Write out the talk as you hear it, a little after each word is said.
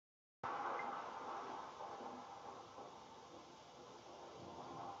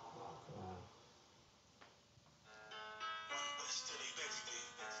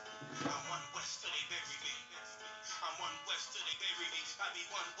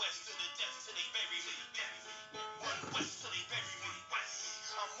West to the death till they bury me. One West till they bury me.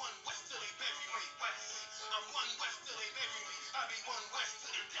 West. I'm one West till they bury me. West. I'm one West till they bury me. I be one West to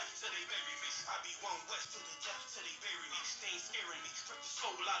the death till they bury me. I be one West to the death till they bury me. They ain't scaring me. Rip the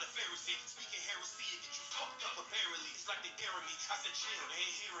soul out of Pharisee. Speaking heresy and get you fucked up apparently. It's like they daring me. I said chill, they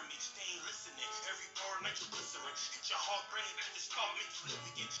ain't hearing me. They ain't listening. Every bar nitroglycerin. Hit your heart, brain, and just start making flip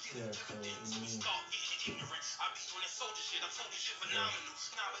again. Getting dividends, we start getting ignorant. I be on that soldier shit. I told you shit phenomenal.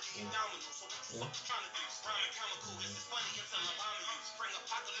 Novelty and domino. So what the fuck you trying to do? Rhyming comical. This is funny until I'm bombing you. Bring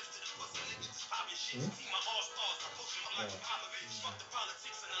apocalypse to the pussy niggas just popping shit. See my all stars. I push them up like a Popovich. Fuck the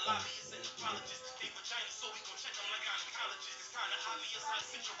politics and the lobbyists and the apologists. They vagina, so we gon' check them like gynecologists. It's kinda obvious how the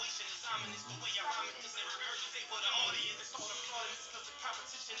situation is ominous. The way I rhyme this and regurgitate for the audience. They start applauding this cause the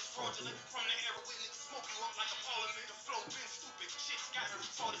competition is fraudulent. From the era where niggas smoke you up like a parliament. The flow been stupid. Shit's got her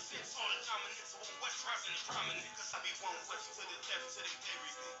retarded since all the dominance. So one West rising and prominent. Cause I be one West to the death till they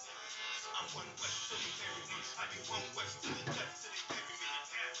bury me. I'm one West till they bury me. I be one West to the death till they bury me.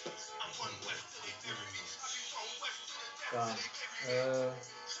 I'm one West till they bury me. I be one West to the death till they bury me.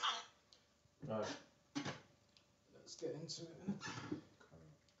 Right. Let's get into it.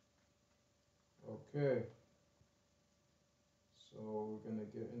 Okay. So we're gonna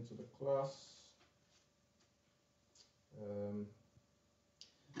get into the class.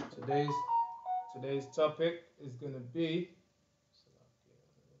 Today's topic is gonna be.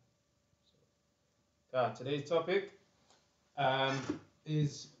 Today's topic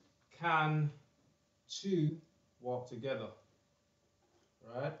is can two walk together?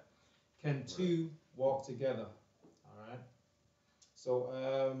 Right? Can two walk together? All right. So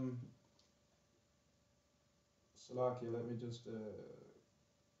Salakia, let me just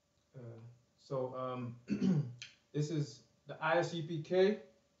this is the I.S.U.P.K.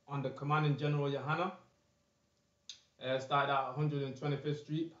 under Commanding General Yohanna. Started at 125th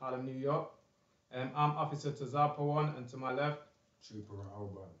Street, Harlem, New York. I'm Officer Pt.1, and to my left, Trooper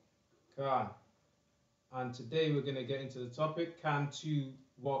Alban. Khan. And today we're going to get into the topic, can two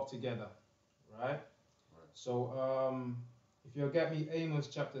walk together? Right? So if you'll get me Amos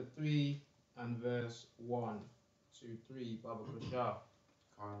chapter 3 and verse 1, 2, 3, Baba Kushah.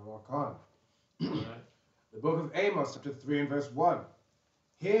 Khan. Right. The book of Amos chapter 3 and verse 1.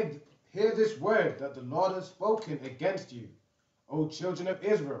 Hear this word that the Lord has spoken against you, O children of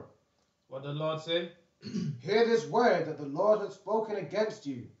Israel. What the Lord said? Hear this word that the Lord has spoken against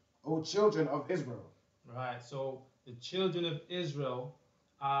you, O children of Israel. Right, so the children of Israel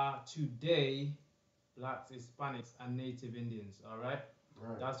are today blacks, Hispanics, and Native Indians, all right?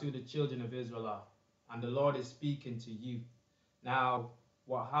 That's who the children of Israel are. And the Lord is speaking to you. Now,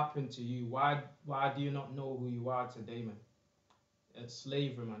 what happened to you? Why do you not know who you are today, man? It's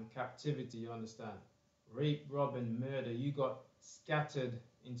slavery, man, captivity, you understand? Rape, rob, and murder. You got scattered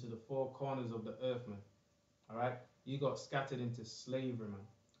into the four corners of the earth, man. All right? You got scattered into slavery, man.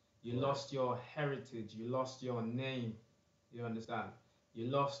 You lost your heritage. You lost your name. You understand? You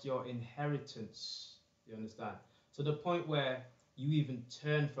lost your inheritance. You understand? To the point where you even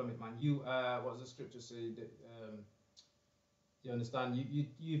turn from it, man. You, what does the scripture say? You understand? You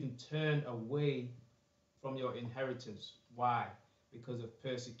even turn away from your inheritance. Why? Because of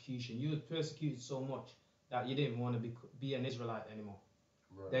persecution. You were persecuted so much that you didn't want to be an Israelite anymore.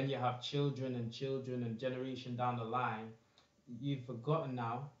 Right. Then you have children and generation down the line. You've forgotten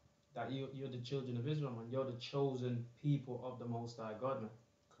now that you're the children of Israel, man. You're the chosen people of the Most High God, man.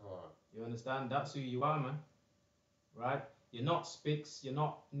 God. You understand? That's who you are, man. Right? You're not spics. You're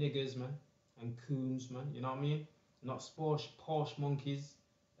not niggers, man. And coons, man. You know what I mean? Not Porsche monkeys.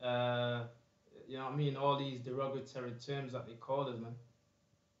 You know what I mean? All these derogatory terms that they call us, man.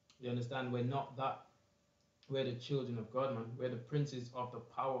 You understand? We're not that. We're the children of God, man. We're the princes of the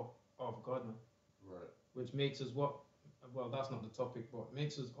power of God, man. Right. Which makes us what? Well, that's not the topic, but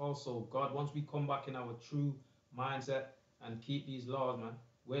makes us also God. Once we come back in our true mindset and keep these laws, man,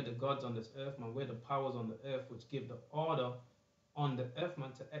 we're the gods on this earth, man. We're the powers on the earth which give the order on the earth,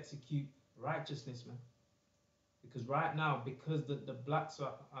 man, to execute righteousness, man. Because right now, because the blacks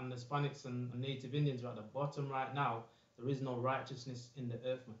and the Hispanics and Native Indians are at the bottom right now, there is no righteousness in the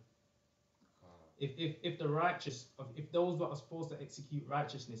earth, man. If the righteous, if those that are supposed to execute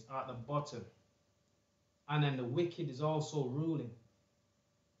righteousness are at the bottom, and then the wicked is also ruling,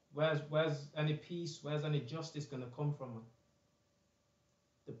 where's any peace, where's any justice going to come from, man?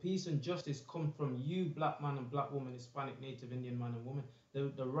 The peace and justice come from you, black man and black woman, Hispanic, Native Indian man and woman.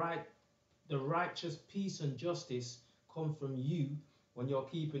 The righteous peace and justice come from you when you're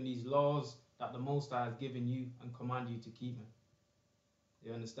keeping these laws that the Most High has given you and command you to keep, man.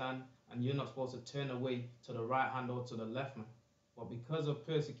 You understand? And you're not supposed to turn away to the right hand or to the left, man. But because of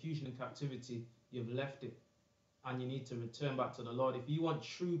persecution and captivity, you've left it. And you need to return back to the Lord. If you want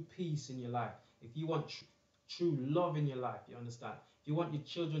true peace in your life, if you want true love in your life, you understand? If you want your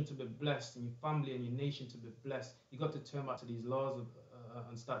children to be blessed and your family and your nation to be blessed, you got to turn back to these laws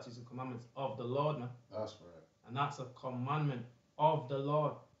and statutes and commandments of the Lord, man. That's right. And that's a commandment of the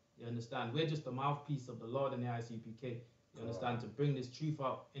Lord. You understand? We're just the mouthpiece of the Lord in the I.S.U.P.K. You understand? To bring this truth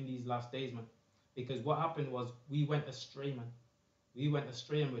out in these last days, man. Because what happened was we went astray, man. We went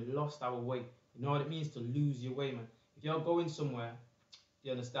astray and we lost our way. You know what it means to lose your way, man. If you're going somewhere,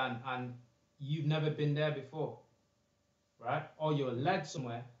 you understand, and you've never been there before, right? Or you're led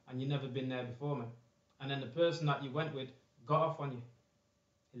somewhere and you've never been there before, man. And then the person that you went with got off on you.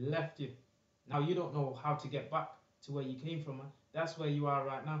 He left you. Now you don't know how to get back to where you came from, man. That's where you are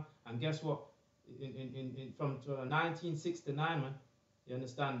right now. And guess what? From 1969, man, you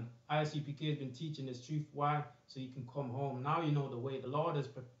understand, I.S.U.P.K has been teaching this truth. Why? So you can come home. Now you know the way. The Lord has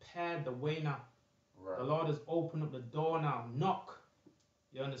prepared the way now. Right. The Lord has opened up the door now. Knock.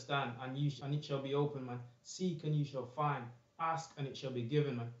 You understand? And it shall be open, man. Seek and you shall find. Ask and it shall be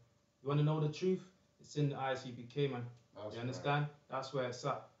given, man. You want to know the truth? It's in the I.S.U.P.K, man. That's you understand? Right. That's where it's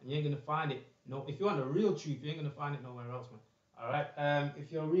at. And you ain't going to find it. No, if you want the real truth, you ain't going to find it nowhere else, man. All right?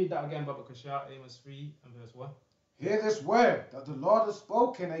 If you'll read that again, Baba Kasha, Amos 3 and verse 1. Hear this word that the Lord has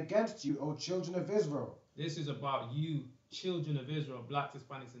spoken against you, O children of Israel. This is about you, children of Israel, blacks,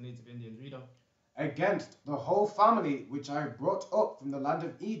 Hispanics, and Native Indians. Read on. Against the whole family which I brought up from the land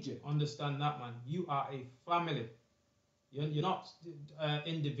of Egypt. Understand that, man. You are a family. You're not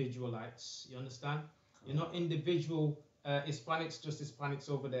individualites. You understand? You're not individual Hispanics, just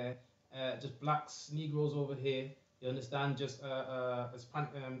Hispanics over there, just blacks, Negroes over here. You understand? Just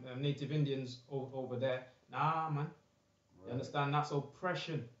Native Indians over there. Nah, man. Right. You understand? That's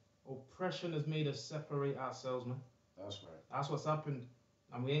oppression. Oppression has made us separate ourselves, man. That's right. That's what's happened.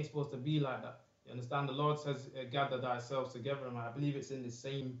 And we ain't supposed to be like that. You understand? The Lord says, gather thyself together, man. I believe it's in the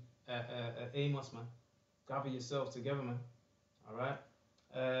same Amos, man. Gather yourselves together, man. All right?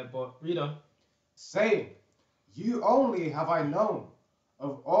 But read on. Saying, you only have I known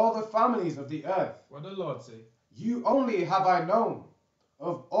of all the families of the earth. What did the Lord say? You only have I known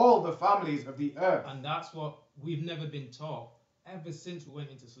of all the families of the earth. And that's what we've never been taught ever since we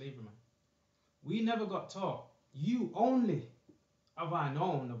went into slavery, man. We never got taught. You only have I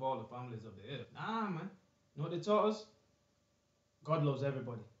known of all the families of the earth. Nah, man. You know what they taught us? God loves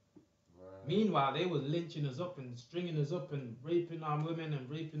everybody. Right. Meanwhile, they were lynching us up and stringing us up and raping our women and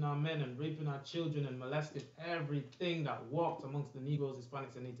raping our men and raping our children and molesting everything that walked amongst the Negroes,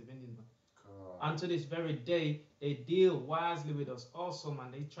 Hispanics, and Native Indians, man. And to this very day, they deal wisely with us also,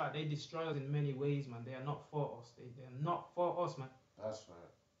 man. They destroy us in many ways, man. They are not for us. They are not for us, man. That's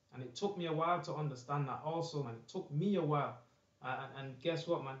right. And it took me a while to understand that also, man. It took me a while. And guess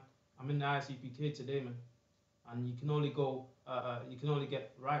what, man? I'm in the I.S.U.P.K today, man. And you can only go, you can only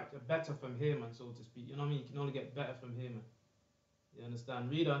get better from here, man, so to speak. You know what I mean? You can only get better from here, man. You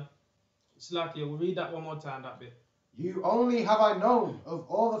understand? Read on. It's like, yeah, we'll read that one more time, that bit. You only have I known of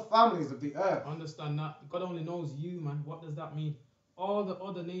all the families of the earth. Understand that. God only knows you, man. What does that mean? All the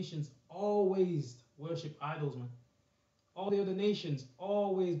other nations always worship idols, man. All the other nations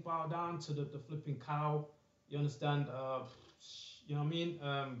always bow down to the flipping cow. You understand? You know what I mean?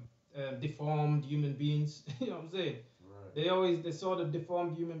 Deformed human beings. You know what I'm saying? Right. They saw the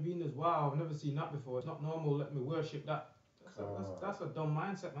deformed human being as, wow, I've never seen that before. It's not normal. Let me worship that. That's a dumb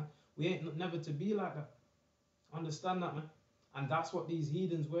mindset, man. We ain't never to be like that. Understand that, man. And that's what these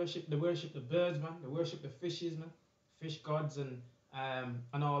heathens worship. They worship the birds, man. They worship the fishes, man. Fish gods and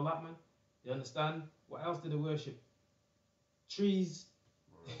all that, man. You understand? What else do they worship? Trees.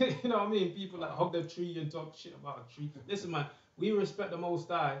 Right. You know what I mean? People that hug the tree and talk shit about a tree. Listen, man. We respect the Most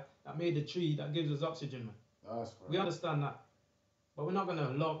High that made the tree that gives us oxygen, man. That's right. We understand that. But we're not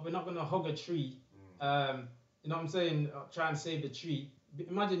gonna hug a tree. You know what I'm saying? Try and save the tree.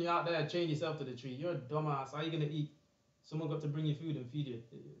 Imagine you're out there, chain yourself to the tree. You're a dumbass. How are you going to eat? Someone got to bring you food and feed you.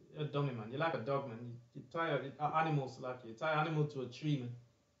 You're a dummy, man. You're like a dog, man. You tie animals like you. Tie an animal to a tree, man.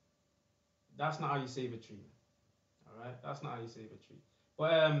 That's not how you save a tree, man. All right? That's not how you save a tree.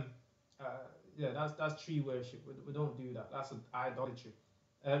 But, yeah, that's tree worship. We don't do that. That's idolatry.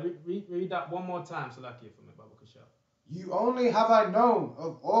 Read that one more time, so like you for me, Baba Kasha. You only have I known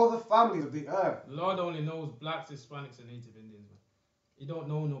of all the families of the earth. The Lord only knows blacks, Hispanics, and Native Indians, man. You don't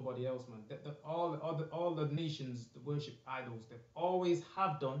know nobody else, man. All the nations that worship idols, they always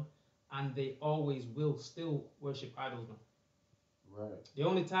have done, and they always will still worship idols, man. Right. The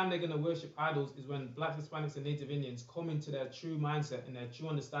only time they're going to worship idols is when blacks, Hispanics, and Native Indians come into their true mindset and their true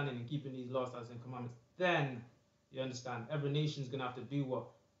understanding and keeping these laws, statutes, and commandments. Then You understand? Every nation's gonna have to do what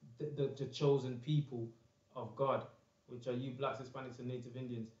the chosen people of God, which are you blacks, Hispanics, and Native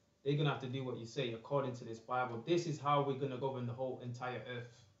Indians. They're gonna have to do what you say according to this Bible. This is how we're gonna govern the whole entire earth.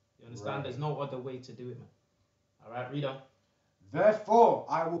 You understand? Right. There's no other way to do it, man. All right, read on. Therefore,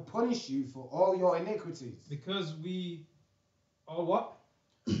 I will punish you for all your iniquities. Because we, or what?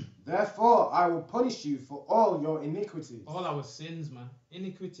 Therefore, I will punish you for all your iniquities. All our sins, man.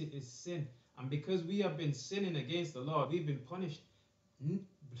 Iniquity is sin. And because we have been sinning against the Lord, we've been punished.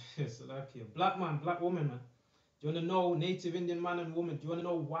 So like here, black man, black woman, man. Do you want to know, Native Indian man and woman, do you want to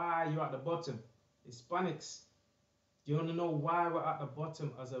know why you're at the bottom? Hispanics, do you want to know why we're at the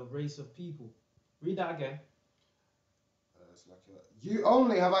bottom as a race of people? Read that again. It's like you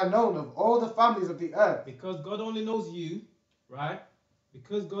only have I known of all the families of the earth. Because God only knows you, right?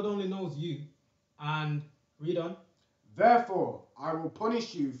 Because God only knows you. And read on. Therefore, I will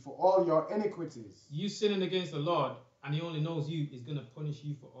punish you for all your iniquities. You sinning against the Lord, and He only knows you, is going to punish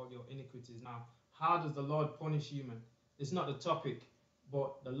you for all your iniquities. Now, how does the Lord punish you, man? It's not the topic,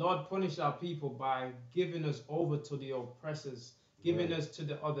 but the Lord punished our people by giving us over to the oppressors, giving us to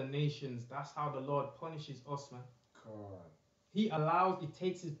the other nations. That's how the Lord punishes us, man. God. He allows, He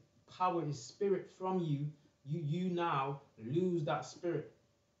takes His power, His spirit from you. You now lose that spirit.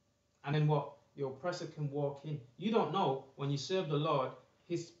 And then what? Your oppressor can walk in. You don't know, when you serve the Lord,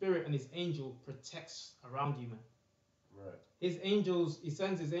 His spirit and His angel protects around you, man. Right. His angels, He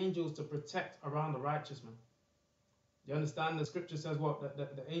sends His angels to protect around the righteous, man. You understand? The scripture says what?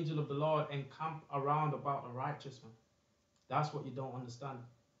 The angel of the Lord encamp around about the righteous, man. That's what you don't understand.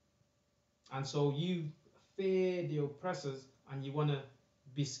 And so you fear the oppressors and you want to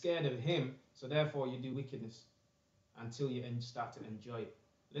be scared of Him, so therefore you do wickedness until you start to enjoy it.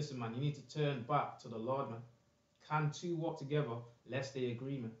 Listen, man, you need to turn back to the Lord, man. Can two walk together lest they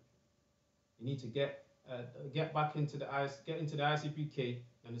agree, man? You need to get back into the ISUPK, you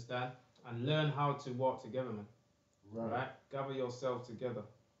understand, and learn how to walk together, man. Right? Gather yourself together.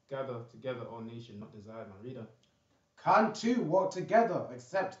 Gather together, all nation, not desired, man. Read on. Can two walk together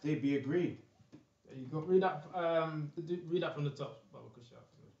except they be agreed? There you go. Read that from the top.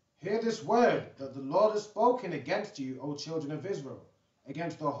 Hear this word that the Lord has spoken against you, O children of Israel,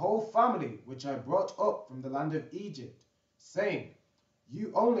 against the whole family which I brought up from the land of Egypt, saying,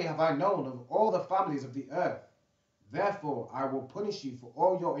 you only have I known of all the families of the earth. Therefore I will punish you for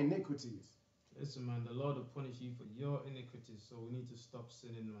all your iniquities. Listen, man, the Lord will punish you for your iniquities. So we need to stop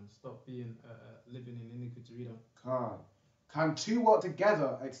sinning, man. Stop being living in iniquity. Read on. Can two walk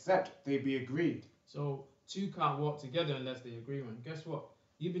together except they be agreed? So two can't walk together unless they agree, man. Guess what?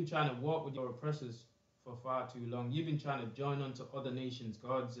 You've been trying to walk with your oppressors for far too long. You've been trying to join onto other nations'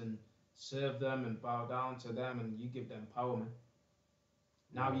 gods and serve them and bow down to them, and you give them power, man.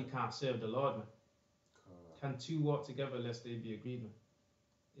 Now you can't serve the Lord, man. Can two walk together lest they be agreed, man?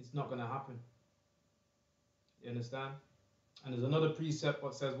 It's not going to happen. You understand? And there's another precept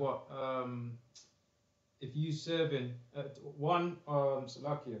what says what? If you serving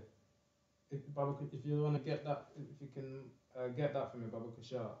Salakia, if you want to get that, if you can get that for me, Baba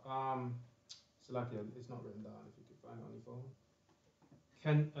Kashar. Salakia, it's not written down. If you can find it on your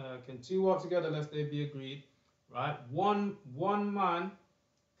phone. Can two walk together lest they be agreed? Right? One man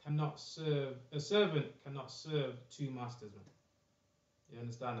cannot serve. A servant cannot serve two masters, man. You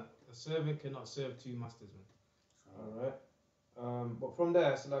understand that? A servant cannot serve two masters, man. All right. But from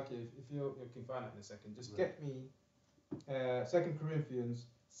there, Salakia, if you can find it in a second, just get me 2 Corinthians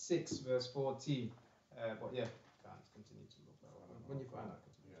 6 verse 14. But yeah, can't continue to look that one. When you find that,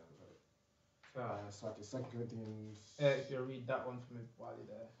 continue. Yeah, it's like 2 Corinthians. if you read that one for me while you're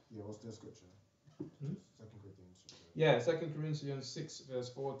there. Yeah, what's the scripture? 2 Corinthians. Yeah, 2 Corinthians 6 verse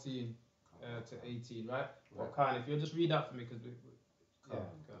 14 to 18, right? Well, Khan, if you'll just read that for me, because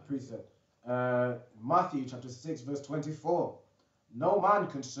precept. Matthew chapter 6 verse 24. No man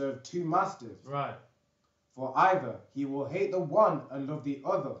can serve two masters. Right. For either he will hate the one and love the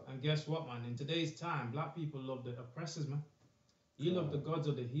other. And guess what, man? In today's time, black people love the oppressors, man. You love the gods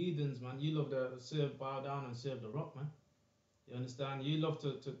of the heathens, man. You love to serve, bow down and serve the rock, man. You understand? You love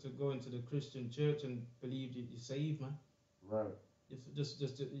to go into the Christian church and believe you're saved, man. Right. Just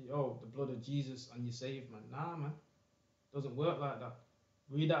the blood of Jesus and you're saved, man. Nah, man. Doesn't work like that.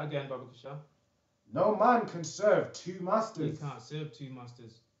 Read that again, Baba Kasha. No man can serve two masters. You can't serve two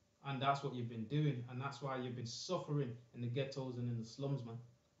masters. And that's what you've been doing. And that's why you've been suffering in the ghettos and in the slums, man.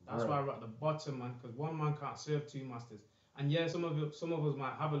 That's why we're at the bottom, man. Because one man can't serve two masters. And yeah, some of us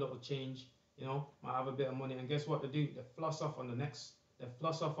might have a little change, might have a bit of money. And guess what they do? They floss off on the next. They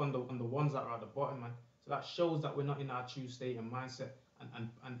floss off on the ones that are at the bottom, man. So that shows that we're not in our true state and mindset. And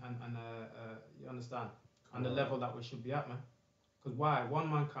you understand? and the level that we should be at, man. Because why? One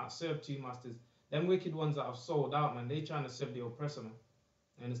man can't serve two masters. Them wicked ones that have sold out, man, they trying to serve the oppressor, man.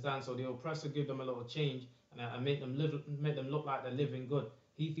 You understand? So the oppressor give them a little change and make them look like they're living good.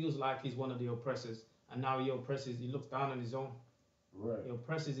 He feels like he's one of the oppressors, and now he oppresses. He looks down on his own. Right. He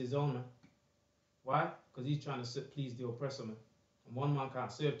oppresses his own, man. Why? Because he's trying to please the oppressor, man. And one man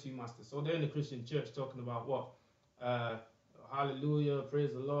can't serve two masters. So they're in the Christian church talking about what? Hallelujah,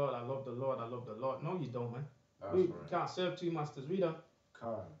 praise the Lord, I love the Lord, I love the Lord. No, you don't, man. You can't serve two masters. Read on.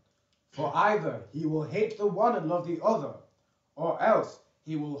 Can't. For either he will hate the one and love the other, or else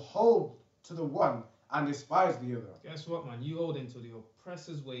he will hold to the one and despise the other. Guess what, man? You hold into the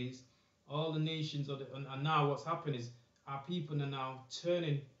oppressor's ways. All the nations of and now what's happened is our people are now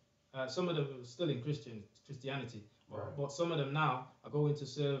turning. Some of them are still in Christianity, but some of them now are going to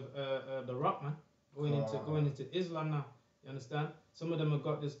serve the rock, man. Going into Islam now. You understand? Some of them have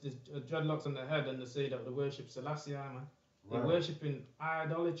got this dreadlocks on their head and they say that they worship Selassie, man. They're worshipping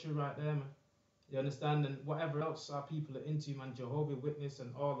idolatry right there, man. You understand? And whatever else our people are into, man, Jehovah's Witness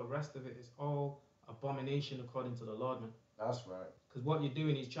and all the rest of it is all abomination according to the Lord, man. That's right. Because what you're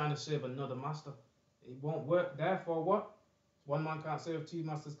doing is trying to serve another master. It won't work. Therefore, what? One man can't serve two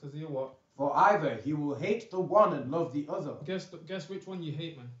masters because he'll what? For either he will hate the one and love the other. Guess which one you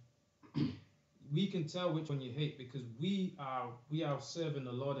hate, man. We can tell which one you hate because we are serving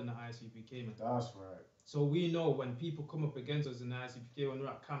the Lord in the I.S.U.P.K, man. That's right. So we know when people come up against us in the I.S.U.P.K, when we're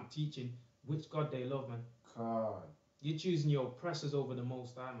at camp teaching, which God they love, man. God. You're choosing your oppressors over the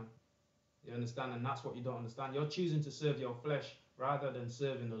Most High, man. You understand? And that's what you don't understand. You're choosing to serve your flesh rather than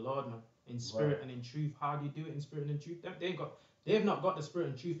serving the Lord, man. In spirit and in truth. How do you do it in spirit and in truth? They've not got the spirit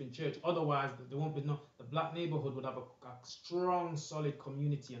and truth in church. Otherwise, there won't be the black neighborhood would have a strong, solid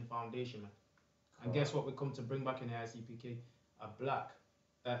community and foundation, man. And guess what we come to bring back in the I.S.U.P.K? A black,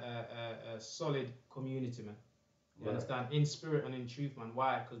 solid community, man. You understand? In spirit and in truth, man.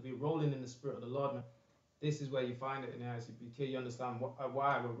 Why? Because we're rolling in the spirit of the Lord, man. This is where you find it in the I.S.U.P.K. You understand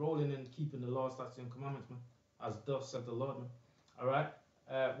why? We're rolling in keeping the law, statutes, and commandments, man. As thus said the Lord, man. All right?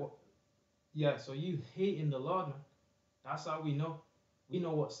 Yeah, so you hating the Lord, man. That's how we know. We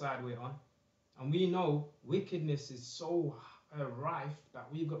know what side we're on. And we know wickedness is so rife that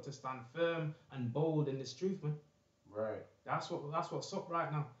we've got to stand firm and bold in this truth, man. Right. That's what's up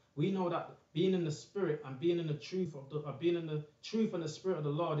right now. We know that being in the spirit and being in the truth being in the truth and the spirit of the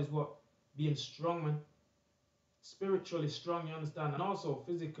Lord is what? Being strong, man. Spiritually strong, you understand? And also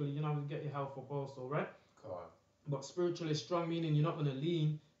physically, you know, get your health up also, right? God. But spiritually strong meaning you're not going to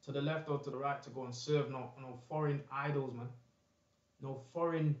lean to the left or to the right to go and serve no foreign idols, man. No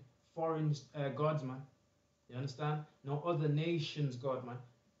foreign gods, man. You understand? No other nations, God, man.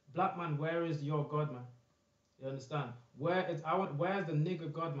 Black man, where is your God, man? You understand? Where's the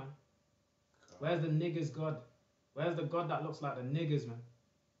nigger God, man? Where's the niggers God? Where's the God that looks like the niggers, man?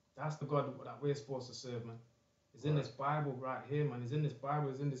 That's the God that we're supposed to serve, man. It's in this Bible right here, man. It's in this Bible.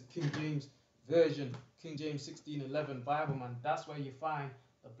 It's in this King James version, King James 16:11 Bible, man. That's where you find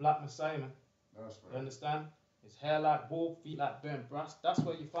the black Messiah, man. That's right. You understand? His hair like wool, feet like burnt brass. That's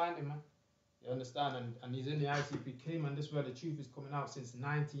where you find him, man. You understand? And he's in the I.S.U.P.K, man. This is where the truth is coming out since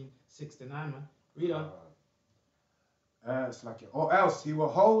 1969, man. Read on. It's like, or else he will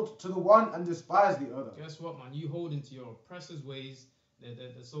hold to the one and despise the other. Guess what, man? You hold into your oppressor's ways,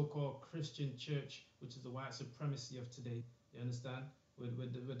 the so-called Christian church, which is the white supremacy of today. You understand?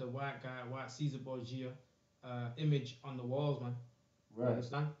 With the white guy, white Caesar Borgia image on the walls, man. Right. You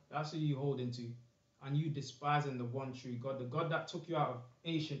understand? That's who you hold into. And you despising the one true God, the God that took you out of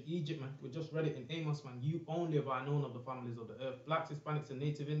ancient Egypt, man. We just read it in Amos, man. You only have I known of the families of the earth. Blacks, Hispanics, and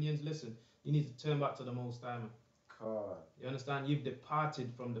Native Indians, listen, you need to turn back to the Most High, man. God. You understand? You've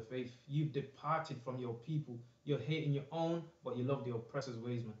departed from the faith. You've departed from your people. You're hating your own, but you love the oppressor's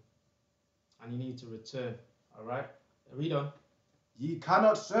ways, man. And you need to return. All right? Read on. Ye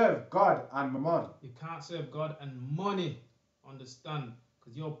cannot serve God and mammon. You can't serve God and money. Understand?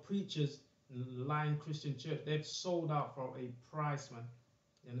 Because your preachers, lying Christian church, they've sold out for a price, man.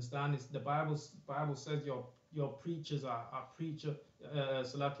 You understand? It's the Bible says your preachers are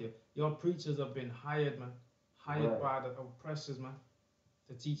Salakia. Your preachers have been hired, man. Hired by the oppressors, man,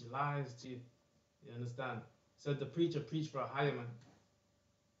 to teach lies to you. You understand? Said the preacher preached for a hire, man.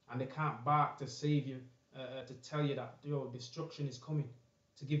 And they can't bark to save you, to tell you that your destruction is coming,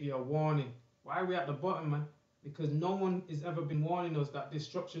 to give you a warning. Why are we at the bottom, man? Because no one has ever been warning us that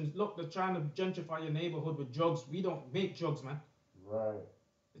destruction. Look, they're trying to gentrify your neighborhood with drugs. We don't make drugs, man. Right.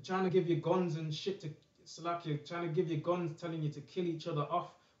 They're trying to give you guns and shit to slack you. Trying to give you guns, telling you to kill each other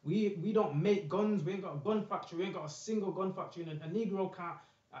off. We don't make guns. We ain't got a gun factory. We ain't got a single gun factory. And a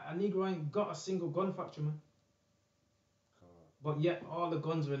Negro ain't got a single gun factory, man. But yet all the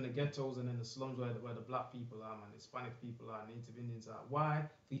guns are in the ghettos and in the slums where the black people are, man, Hispanic people are, Native Indians are. Why?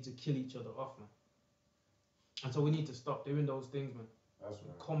 For you to kill each other off, man. And so we need to stop doing those things, man. That's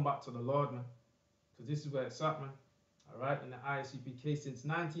right. Come back to the Lord, man. Because this is where it's at, man. All right, in the I.S.U.P.K. since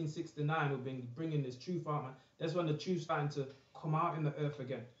 1969, we've been bringing this truth out, man. That's when the truth's starting to come out in the earth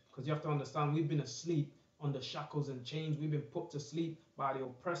again. Because you have to understand, we've been asleep under shackles and chains. We've been put to sleep by the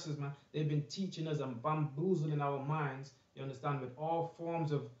oppressors, man. They've been teaching us and bamboozling our minds, you understand, with all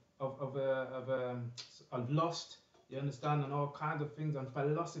forms of lust, you understand, and all kinds of things and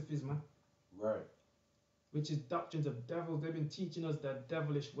philosophies, man. Right. Which is doctrines of devils. They've been teaching us their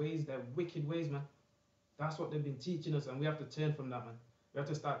devilish ways, their wicked ways, man. That's what they've been teaching us, and we have to turn from that, man. We have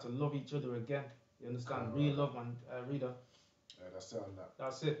to start to love each other again. You understand? Real love, man. Reader. Yeah, that's it on that.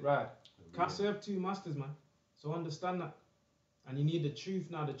 That's it, right. Can't serve two masters, man. So understand that. And you need the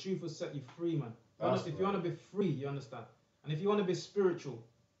truth now. The truth will set you free, man. If you want to be free, you understand. And if you want to be spiritual,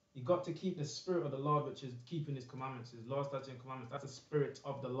 you got to keep the spirit of the Lord, which is keeping his commandments, his laws, statutes, and commandments. That's the spirit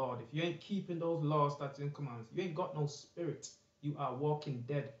of the Lord. If you ain't keeping those laws, statutes, and commandments, you ain't got no spirit. You are walking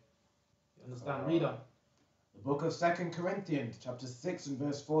dead. You understand? Read on. The book of 2 Corinthians, chapter 6 and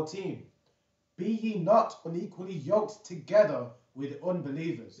verse 14. Be ye not unequally yoked together with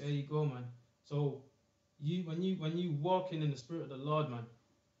unbelievers. There you go, man. So when you walking in the spirit of the Lord, man,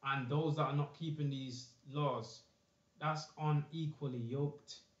 and those that are not keeping these laws, that's unequally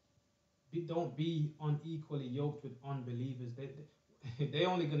yoked. Don't be unequally yoked with unbelievers. They're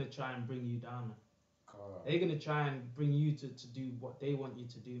only gonna try and bring you down, man. They're gonna try and bring you to do what they want you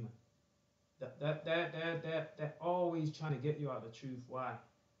to do, man. They're always trying to get you out of the truth. Why?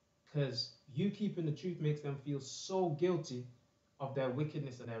 Because you keeping the truth makes them feel so guilty of their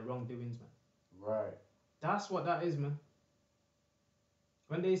wickedness and their wrongdoings, man. Right. That's what that is, man.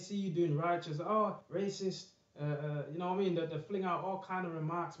 When they see you doing righteous, oh, racist, you know what I mean? They fling out all kind of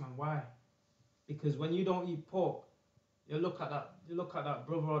remarks, man. Why? Because when you don't eat pork, you look at that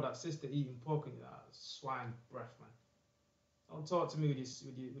brother or that sister eating pork and you're like, swine breath, man. Don't talk to me with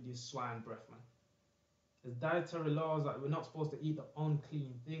your swine breath, man. There's dietary laws that we're not supposed to eat the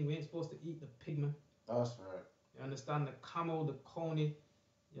unclean thing. We ain't supposed to eat the pig, man. That's right. You understand? The camel, the coney,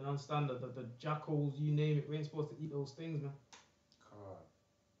 you understand? The jackals, you name it. We ain't supposed to eat those things, man.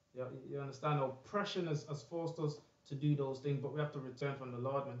 You understand? Oppression has forced us to do those things, but we have to return from the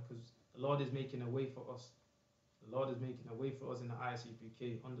Lord, man, because the Lord is making a way for us. The Lord is making a way for us in the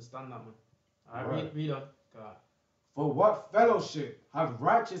I.S.U.P.K. Understand that, man. All right, read on. God. For what fellowship have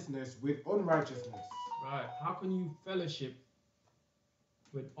righteousness with unrighteousness? Right. How can you fellowship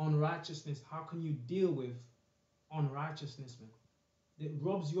with unrighteousness? How can you deal with unrighteousness, man? It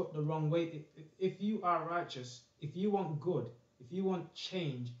rubs you up the wrong way. If you are righteous, if you want good, if you want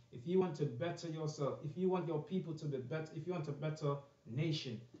change, if you want to better yourself, if you want your people to be better, if you want a better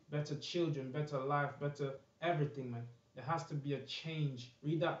nation, better children, better life, better everything, man, there has to be a change.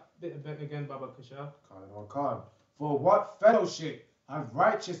 Read that bit again, Baba Kushal. Khan. For what fellowship have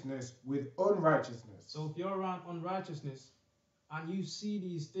righteousness with unrighteousness? So if you're around unrighteousness and you see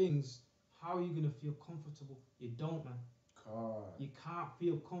these things, how are you going to feel comfortable? You don't, man. You can't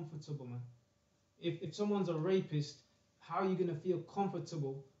feel comfortable, man. If someone's a rapist, how are you going to feel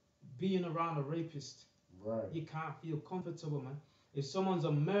comfortable being around a rapist? Right. You can't feel comfortable, man. If someone's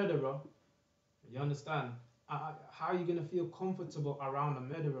a murderer, you understand, how are you going to feel comfortable around a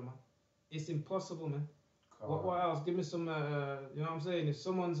murderer, man? It's impossible, man. What else? Give me some, you know what I'm saying? If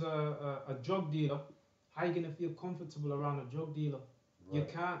someone's a drug dealer, how are you going to feel comfortable around a drug dealer? Right. You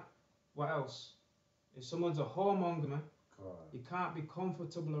can't. What else? If someone's a whoremonger, man, you can't be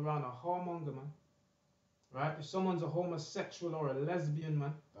comfortable around a whoremonger, man. Right? If someone's a homosexual or a lesbian,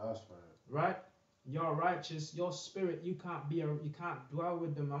 man. That's right. Right? You're righteous, your spirit, you can't dwell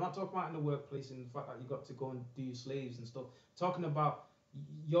with them. I'm not talking about in the workplace and the fact that you got to go and do your slaves and stuff. I'm talking about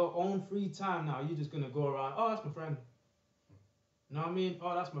your own free time now. You're just gonna go around, oh, that's my friend. You know what I mean?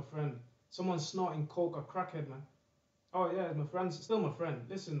 Oh, that's my friend. Someone's snorting coke or crackhead, man. Oh yeah, my friend's still my friend.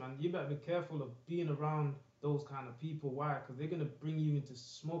 Listen, man, you better be careful of being around those kind of people. Why? Because they're gonna bring you into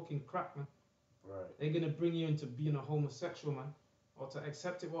smoking crack, man. Right. They're gonna bring you into being a homosexual, man, or to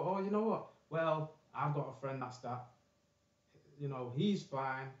accept it. Well, oh, you know what? Well, I've got a friend that's that. You know, he's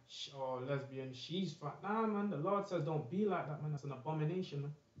fine, or lesbian, she's fine. Nah, man, the Lord says don't be like that, man. That's an abomination,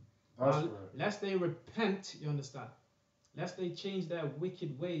 man. That's right. Lest they repent, you understand? Lest they change their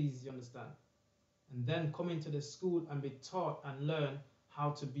wicked ways, you understand? And then come into the school and be taught and learn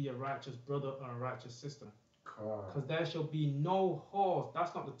how to be a righteous brother or a righteous sister. Because there shall be no whore.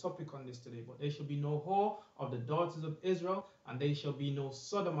 That's not the topic on this today, but there shall be no whore of the daughters of Israel, and there shall be no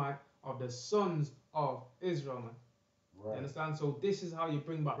sodomite of the sons of Israel, man. You understand? So this is how you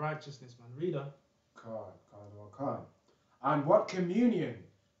bring back righteousness, man. Read on. Kind. And what communion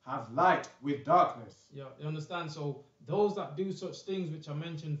have light with darkness? Yeah, you understand? So those that do such things which I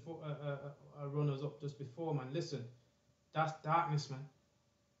mentioned for runners up just before, man, listen, that's darkness, man.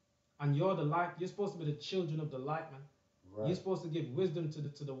 And you're the light. You're supposed to be the children of the light, man. Right. You're supposed to give wisdom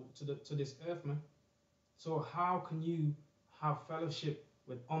to this earth, man. So how can you have fellowship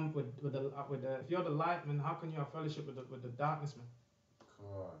with if you're the light, man? How can you have fellowship with the darkness, man?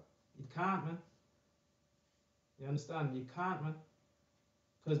 God. You can't, man. You understand? You can't, man.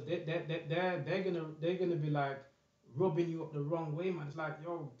 Because they're gonna be like rubbing you up the wrong way, man. It's like,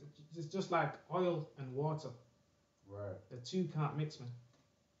 yo, it's just like oil and water. Right. The two can't mix, man.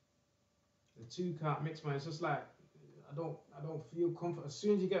 The two can't mix, man. It's just like I don't feel comfort. As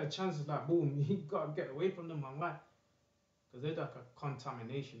soon as you get a chance, it's like boom, you gotta get away from them, man. Why? Because they're like a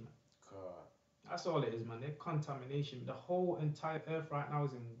contamination, man. God. That's all it is, man. They're contamination. The whole entire earth right now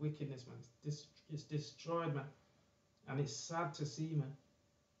is in wickedness, man. It's destroyed, man. And it's sad to see, man.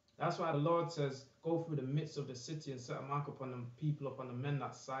 That's why the Lord says, go through the midst of the city and set a mark upon the people, upon the men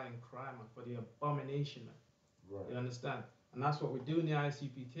that sigh and cry, man, for the abomination, man. Right. You understand? And that's what we do in the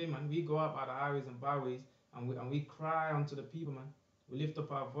I.S.U.P.K, man. We go out by the highways and byways and we cry unto the people, man. We lift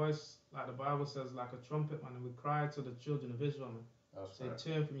up our voice, like the Bible says, like a trumpet, man, and we cry to the children of Israel, man. That's Say, right.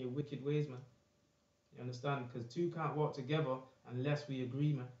 turn from your wicked ways, man. You understand? Because two can't walk together unless we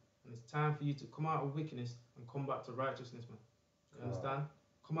agree, man. And it's time for you to come out of wickedness and come back to righteousness, man. You understand?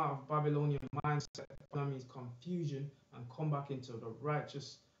 Come out of Babylonian mindset, that means confusion, and come back into the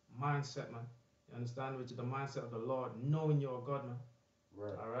righteous mindset, man. You understand? Which is the mindset of the Lord, knowing you're God, man.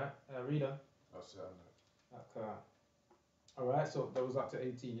 Right. All right, reader. That's it. Okay. All right, so that was up to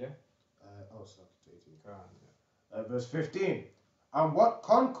 18, yeah? So to 18. Yeah. Verse 15. And what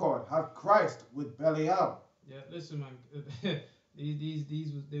concord have Christ with Belial? Yeah, listen, man.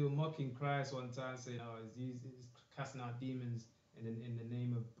 They were mocking Christ one time, saying, "Oh, he's casting out demons in the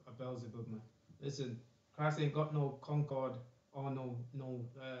name of Beelzebub, man." Listen, Christ ain't got no concord or no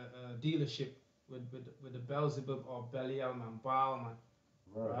dealership with the Beelzebub or Belial, man, Baal, man.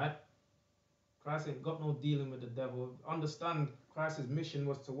 Right? Christ ain't got no dealing with the devil. Understand, Christ's mission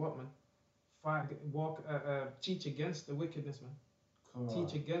was to what, man? Fight, walk, teach against the wickedness, man.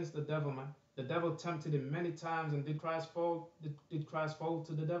 Teach against the devil, man. The devil tempted him many times, and did Christ fall? Did Christ fall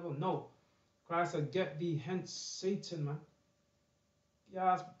to the devil? No. Christ said, "Get thee hence, Satan, man.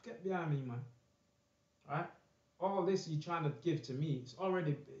 Yeah, get behind me, man." Right? All this you trying to give to me, it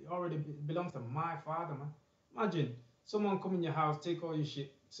already belongs to my Father, man. Imagine someone come in your house, take all your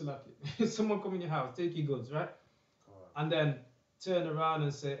shit, someone come in your house, take your goods, right? And then turn around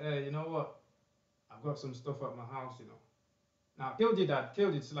and say, "Hey, you know what? I've got some stuff at my house, you know. Now, killed your dad,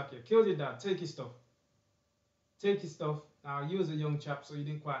 killed your dad, take your stuff. Take your stuff. Now, you as a young chap, so you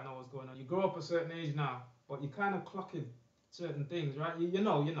didn't quite know what's going on. You grow up a certain age now, but you kind of clocking certain things, right? You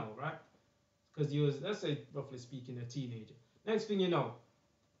know, right? Because you was, let's say, roughly speaking, a teenager. Next thing you know,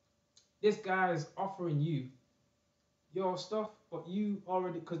 this guy is offering you your stuff, but you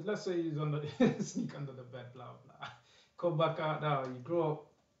already, because let's say he's on the, sneak under the bed, blah, blah. Come back out now, you grow up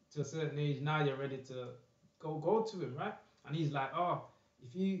to a certain age, now you're ready to go to him, right? And he's like, "Oh,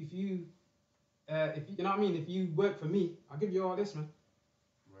 if you you know what I mean, if you work for me, I'll give you all this, man."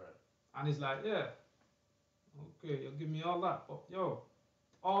 Right. And he's like, "Yeah, okay, you'll give me all that, but yo,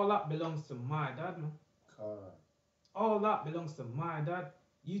 all that belongs to my dad, man. All that belongs to my dad.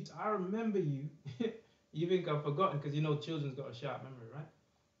 I remember you." You think I've forgotten because you know children's got a sharp memory, right?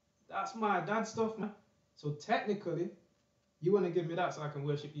 That's my dad's stuff, man. So technically, you want to give me that so I can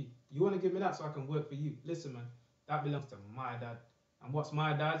worship you. You want to give me that so I can work for you. Listen, man, that belongs to my dad. And what's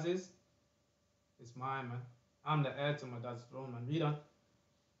my dad's is? It's mine, man. I'm the heir to my dad's throne, man. Read on.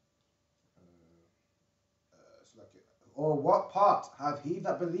 Or what part have he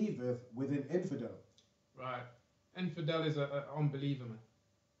that believeth with an infidel? Right. Infidel is an unbeliever, man.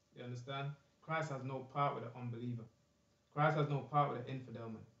 You understand? Christ has no part with an unbeliever. Christ has no part with an infidel,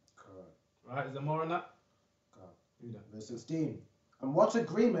 man. Correct. Right? Is there more on that? Correct. Read on. Verse 16. And what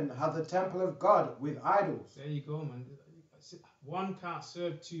agreement hath the temple of God with idols? There you go, man. One can't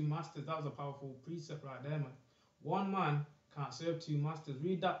serve two masters. That was a powerful precept right there, man. One man can't serve two masters.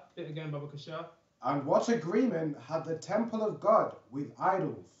 Read that bit again, Baba Kashar. And what agreement hath the temple of God with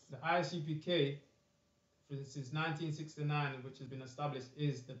idols? The I.S.U.P.K, since 1969, which has been established,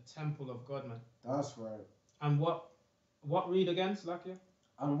 is the temple of God, man. That's right. And what read again, Slakia?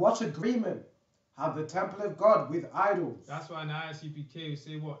 And what agreement have the temple of God with idols? That's why in the I.S.U.P.K we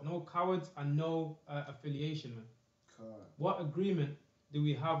say what? No cowards and no affiliation, man. Correct. What agreement do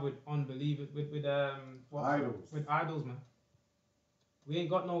we have with unbelievers, Idols. with idols, man? We ain't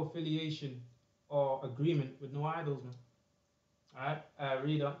got no affiliation or agreement with no idols, man. Alright,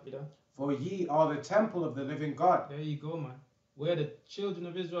 read on. For ye are the temple of the living God. There you go, man. We're the children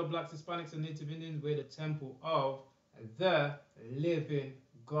of Israel, blacks, Hispanics, and Native Indians. We're the temple of the living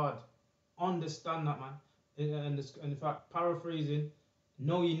God. Understand that, man. And in fact, paraphrasing,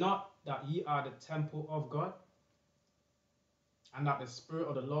 know ye not that ye are the temple of God, and that the Spirit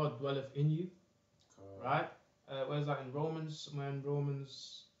of the Lord dwelleth in you? Right? Where's that in Romans? Somewhere in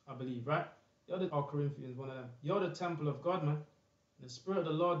Romans, I believe, right? Or Corinthians, one of them. You're the temple of God, man. The Spirit of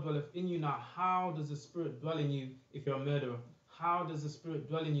the Lord dwelleth in you. Now, how does the Spirit dwell in you if you're a murderer? How does the Spirit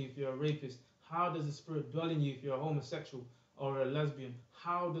dwell in you if you're a rapist? How does the Spirit dwell in you if you're a homosexual or a lesbian?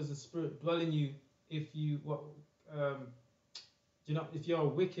 How does the Spirit dwell in you if you, if you're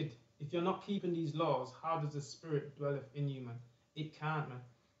wicked, if you're not keeping these laws? How does the Spirit dwelleth in you, man? It can't, man.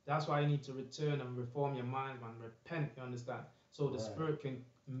 That's why you need to return and reform your mind, man. Repent, you understand? So the Spirit can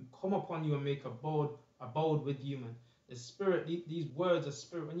come upon you and make abode with you, man. The Spirit, these words are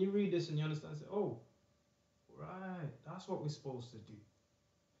Spirit. When you read this and you understand, say, oh, right, that's what we're supposed to do.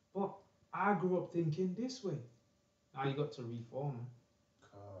 But I grew up thinking this way. Now you got to reform, man.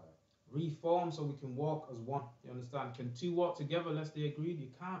 Reform so we can walk as one. You understand? Can two walk together lest they agreed? You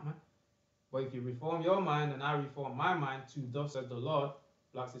can't, man. But if you reform your mind and I reform my mind to thus says the Lord,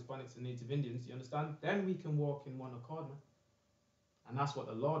 blacks, Hispanics, and Native Indians, you understand? Then we can walk in one accord, man. And that's what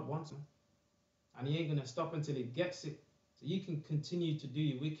the Lord wants, man. And he ain't going to stop until he gets it. So you can continue to do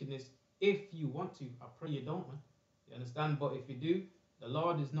your wickedness if you want to. I pray you don't, man. You understand? But if you do, the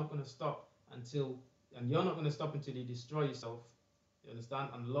Lord is not going to stop until, and you're not going to stop until you destroy yourself. You understand?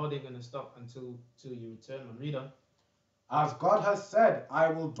 And the Lord ain't going to stop until you return, man. Read on. As God has said, I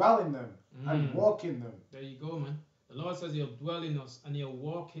will dwell in them and walk in them. There you go, man. The Lord says he'll dwell in us and he'll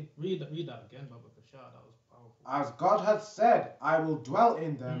walk in. Read that again, Baba Kashar. That was powerful. As God hath said, I will dwell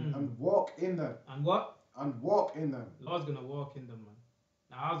in them and walk in them. And what? And walk in them. The Lord's going to walk in them, man.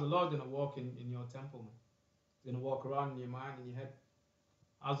 Now, how's the Lord going to walk in your temple, man? He's going to walk around in your mind, in your head.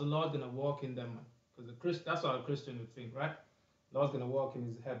 How's the Lord going to walk in them, man? Because that's what a Christian would think, right? The Lord's going to walk in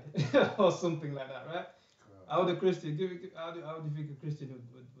his head or something like that, right? How would a Christian, how do you think a Christian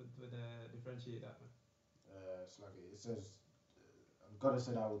would differentiate that, man? It's like it says, God has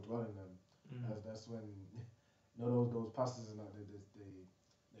said, I will dwell in them. That's when, you know, those pastors and that,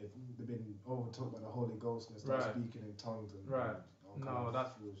 they've been overtook by the Holy Ghost and they start speaking in tongues and all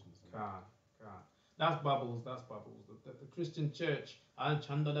that's foolishness. Can't. That's bubbles. The Christian church,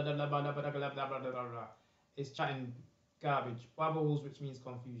 it's chatting garbage. Bubbles, which means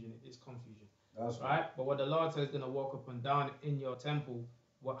confusion. It's confusion. That's right. But what the Lord says is going to walk up and down in your temple.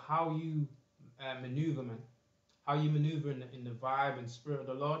 How you maneuver, man. How you maneuver in the vibe and spirit of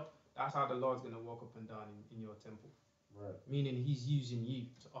the Lord. That's how the Lord's going to walk up and down in your temple. Right. Meaning he's using you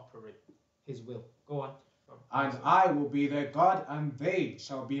to operate his will. Go on. And I will be their God, and they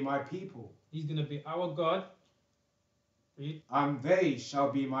shall be my people. He's going to be our God. Read. And they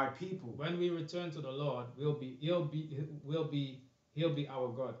shall be my people. When we return to the Lord, he'll be our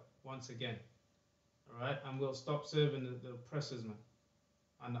God once again. All right, and we'll stop serving the oppressors, man,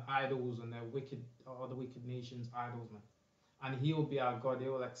 and the idols and their all the wicked nations' idols, man. And he will be our God. He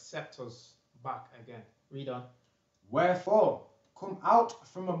will accept us back again. Read on. Wherefore, come out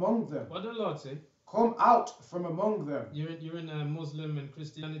from among them. What did the Lord say? Come out from among them. You're in Muslim and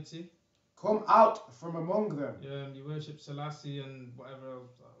Christianity. Come out from among them. You worship Selassie and whatever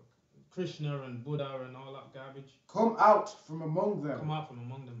else, Krishna and Buddha and all that garbage. Come out from among them. Come out from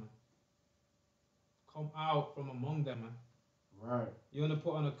among them, man. Come out from among them, man. Right. You want to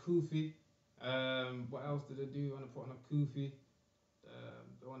put on a kufi. What else did they do? You want to put on a kufi.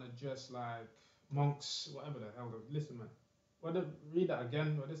 They want to dress like monks, whatever the hell. Listen, man. Read that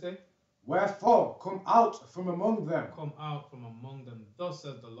again. What did they say? Wherefore, come out from among them. Come out from among them. Thus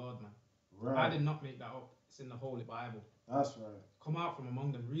says the Lord, man. Right. I did not make that up. It's in the Holy Bible. That's right. Come out from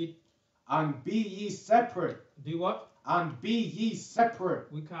among them. Read. And be ye separate. Do what? And be ye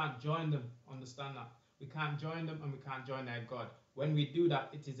separate. We can't join them. Understand that. We can't join them and we can't join their God. When we do that,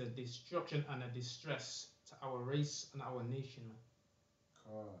 it is a destruction and a distress to our race and our nation, man.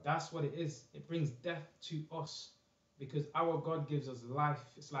 God. That's what it is. It brings death to us. Because our God gives us life.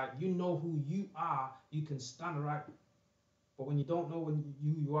 It's like, you know who you are, you can stand right. But when you don't know who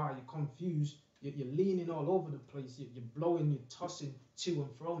you are, you're confused, you're leaning all over the place, you're blowing, you're tossing to and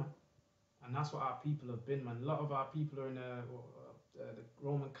fro, man. And that's what our people have been, man. A lot of our people are in the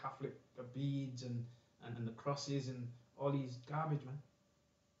Roman Catholic, the beads and the crosses and all these garbage, man.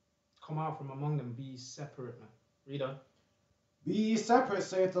 Come out from among them, be separate, man. Read on. Be ye separate,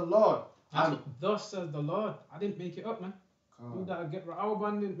 saith the Lord. That's And what thus says the Lord. I didn't make it up, man. Read that again.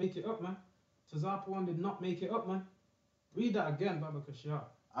 Ra'awan didn't make it up, man. Tazapuan did not make it up, man. Read that again, Baba Kashar.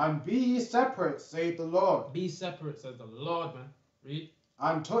 And be ye separate, saith the Lord. Be separate, says the Lord, man. Read.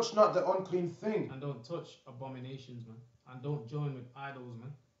 And touch not the unclean thing. And don't touch abominations, man. And don't join with idols,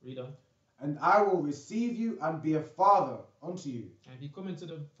 man. Read on. And I will receive you and be a father unto you. And if you come into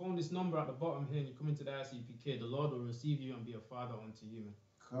the phone, this number at the bottom here, and you come into the I.S.U.P.K, the Lord will receive you and be a father unto you, man.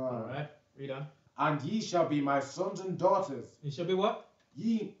 Alright? Read on. And ye shall be my sons and daughters. You shall be what?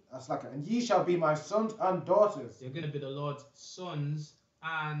 And ye shall be my sons and daughters. You're going to be the Lord's sons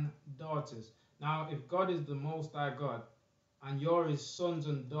and daughters. Now, if God is the Most High God, and you're his sons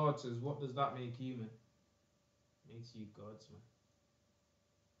and daughters, what does that make you, man? Makes you gods, man.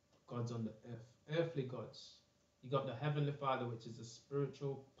 Gods on the earth. Earthly gods. You got the Heavenly Father, which is a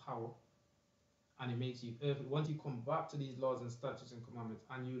spiritual power. And it makes you earthly. Once you come back to these laws and statutes and commandments,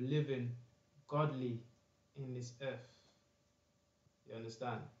 and you live in godly in this earth, you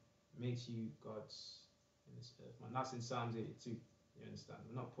understand? It makes you gods in this earth, man. That's in Psalms 82. You understand?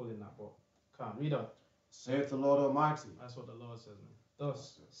 We're not pulling that, but can't read on. Saith the Lord Almighty. That's what the Lord says, man.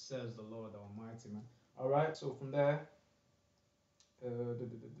 Thus says the Lord Almighty, man. Alright, so from there,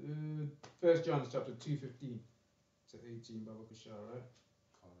 1 John chapter 2, 15 to 18, Baba Kushar, right?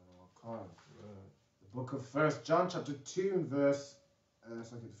 The book of 1 John chapter 2 and verse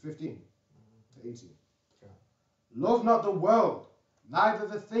 15 to 18. Okay. Love not the world, neither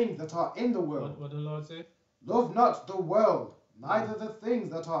the things that are in the world. What the Lord say? Love not the world, neither the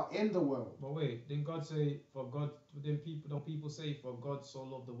things that are in the world. But wait, didn't God say, for God, don't people say, for God so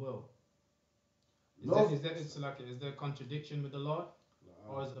loved the world? Is there a contradiction with the Lord?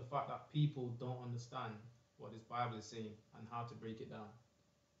 Or is it the fact that people don't understand what this Bible is saying and how to break it down?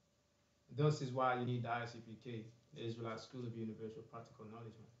 This is why you need the I.S.U.P.K, the Israelite School of Universal Practical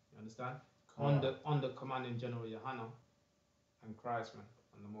Knowledge, man. You understand? Under commanding General Yohanna and Christ, man,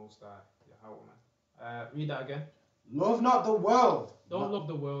 and the Most High, Yahweh, man. Read that again. Love not the world. Don't love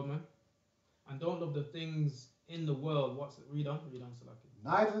the world, man. And don't love the things in the world. Read on, Salaki.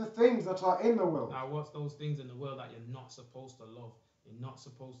 Neither the things that are in the world. Now, what's those things in the world that you're not supposed to love? You're not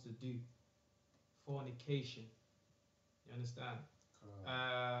supposed to do? Fornication. You understand?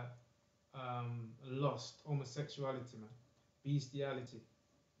 Lust, homosexuality, man. Bestiality.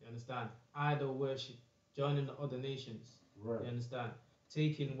 You understand? Idol worship. Joining the other nations. Right. You understand?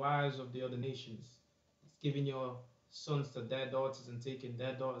 Taking wives of the other nations. Giving your sons to their daughters and taking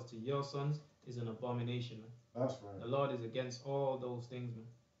their daughters to your sons is an abomination, man. That's right. The Lord is against all those things, man.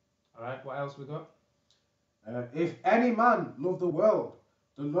 Alright, what else we got? If any man love the world,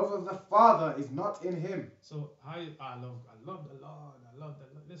 the love of the Father is not in him. So I love the Lord. I love the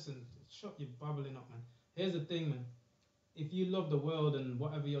Lord. Listen, shut your babbling up, man. Here's the thing, man. If you love the world and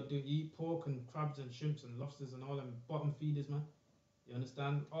whatever you're doing, you eat pork and crabs and shrimps and lobsters and all them bottom feeders, man. You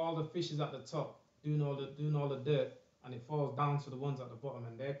understand? All the fishes at the top doing all the dirt, and it falls down to the ones at the bottom,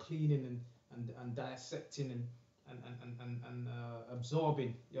 and they're cleaning and dissecting and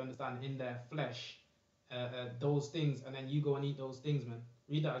absorbing, you understand, in their flesh those things, and then you go and eat those things, man.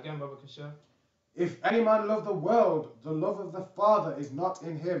 Read that again, Baba Kasha. If any man love the world, the love of the Father is not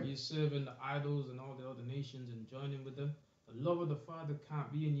in him. You serving the idols and all the other nations and joining with them. The love of the Father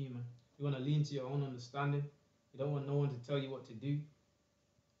can't be in you, man. You want to lean to your own understanding. You don't want no one to tell you what to do.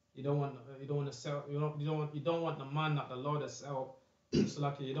 You don't want to sell. You don't want the man that the Lord has set up. So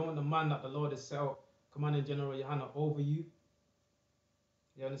like you don't want the man that the Lord has set up, Commanding General Yohanna, over you.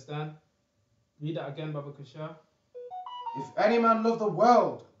 You understand? Read that again, Baba Kasha. If any man love the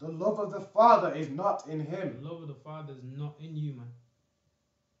world, the love of the Father is not in him. The love of the Father is not in you, man.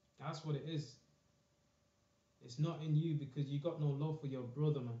 That's what it is. It's not in you because you got no love for your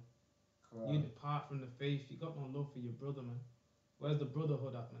brother, man. Correct. You depart from the faith. You got no love for your brother, man. Where's the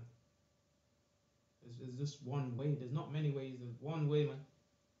brotherhood at, man? There's just one way. There's not many ways. There's one way, man.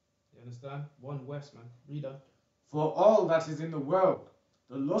 You understand? One West, man. Read on. For all that is in the world,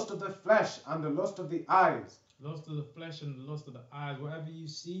 the lust of the flesh and the lust of the eyes. Lust of the flesh and the lust of the eyes. Whatever you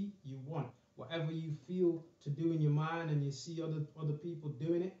see, you want. Whatever you feel to do in your mind and you see other people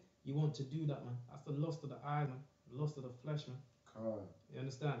doing it, you want to do that, man. That's the lust of the eyes, man. The lust of the flesh, man. Correct. You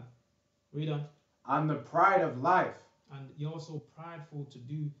understand? Read on. And the pride of life. And you're also prideful to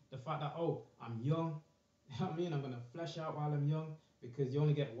do the fact that, oh, I'm young. You know what I mean? I'm going to flesh out while I'm young because you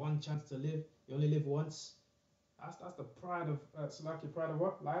only get one chance to live. You only live once. That's the pride of, Salaki, pride of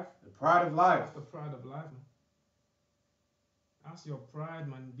what? Life? The pride of life. That's the pride of life, man. That's your pride,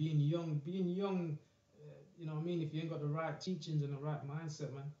 man. Being young, you know what I mean? If you ain't got the right teachings and the right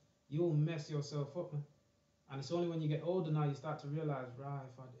mindset, man, you'll mess yourself up, man. And it's only when you get older now you start to realize, right,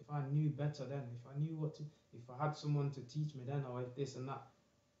 if I knew better then, if I knew if I had someone to teach me then, or if this and that,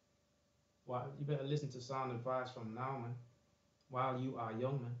 well, you better listen to sound advice from now, man, while you are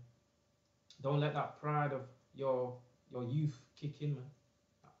young, man. Don't let that pride of your youth kick in, man.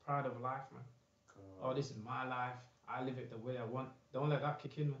 That pride of life, man. Oh, this is my life. I live it the way I want. Don't let that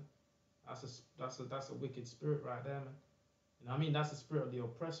kick in, man. That's a wicked spirit right there, man. You know what I mean? That's the spirit of the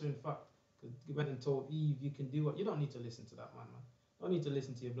oppressor, in fact. Because he went and told Eve, you can do what... You don't need to listen to that man, man. You don't need to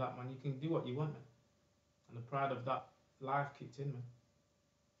listen to your black man. You can do what you want, man. And the pride of that life kicked in, man.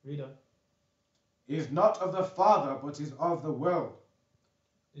 Read on. Is not of the Father, but is of the world.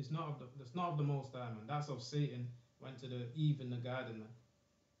 It's not of the Most High, man. That's of Satan. Went to the Eve in the garden, man.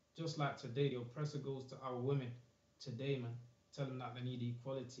 Just like today, the oppressor goes to our women today, man. Tell them that they need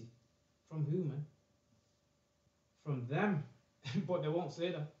equality. From who, man? From them. But they won't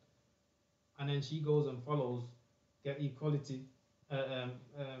say that. And then she goes and follows, get equality,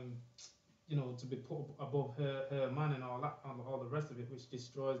 you know, to be put above her man and all that, and all the rest of it, which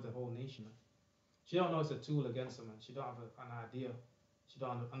destroys the whole nation, man. She don't know it's a tool against her, man. She don't have an idea. She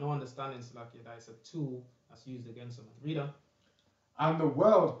don't have no understanding, like that it's a tool that's used against her, man. Read on. And the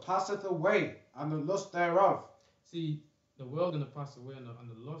world passeth away, and the lust thereof. See, the world gonna pass away, and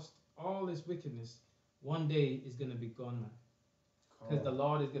the lust, all this wickedness, one day is gonna be gone, man. Because the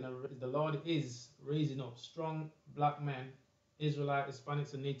Lord is raising up strong black men, Israelite,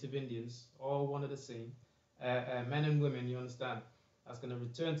 Hispanics, and Native Indians, all one of the same, men and women. You understand? That's gonna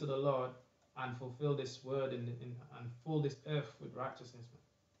return to the Lord and fulfill this word and fill this earth with righteousness, man.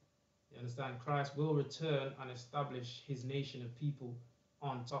 You understand? Christ will return and establish his nation of people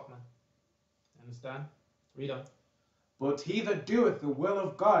on top, man. You understand? Read on. But he that doeth the will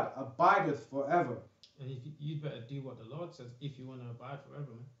of God abideth forever. And if you'd better do what the Lord says if you want to abide forever,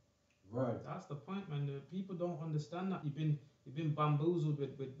 man. Right. That's the point, man. The people don't understand that. You've been bamboozled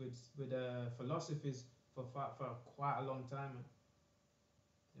with philosophies for quite a long time, man.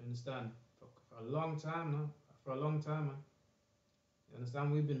 You understand? For a long time now. For a long time, man. You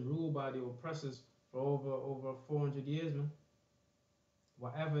understand? We've been ruled by the oppressors for over 400 years, man.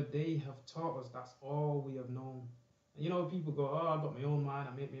 Whatever they have taught us, that's all we have known. And you know, people go, oh, I got my own mind,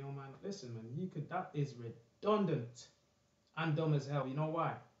 I make my own mind. Listen, man, that is redundant and dumb as hell. You know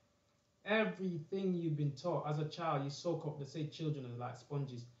why? Everything you've been taught as a child, you soak up. They say children are like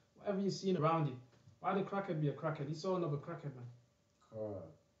sponges. Whatever you've seen around you. Why the crackhead be a crackhead? He saw another crackhead, man. Correct.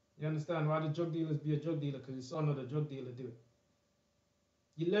 You understand? Why the drug dealers be a drug dealer? Because he saw another drug dealer do it.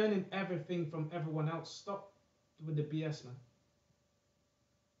 You're learning everything from everyone else. Stop with the BS, man.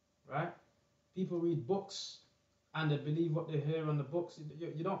 Right? People read books and they believe what they hear on the books.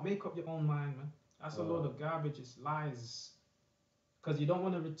 You don't make up your own mind, man. That's a load of garbage. It's lies. Because you don't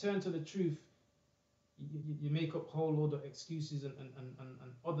want to return to the truth. You make up a whole load of excuses and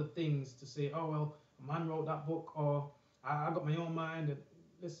other things to say, oh, well, a man wrote that book, or I got my own mind. And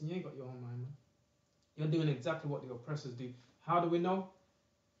listen, you ain't got your own mind, man. You're doing exactly what the oppressors do. How do we know?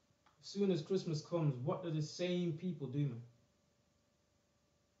 As soon as Christmas comes, what do the same people do,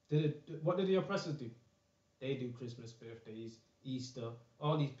 man? What do the oppressors do? They do Christmas, birthdays, Easter,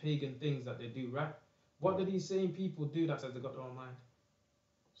 all these pagan things that they do, right? What do these same people do that says they got their own mind?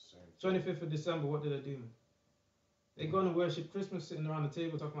 25th of December, what do they do, man? They go and worship Christmas, sitting around the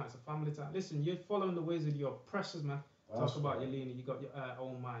table talking about it's a family time. Listen, you're following the ways of your oppressors, man. Talk about your leaning, you got your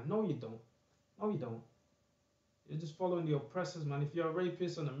own mind. No, you don't. No, you don't. You're just following the oppressors, man. If you're a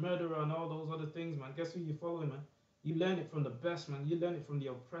rapist and a murderer and all those other things, man, guess who you're following, man? You learn it from the best, man. You learn it from the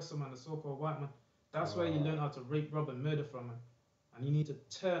oppressor, man, the so-called white man. That's where you learn how to rape, rob, and murder from, man. And you need to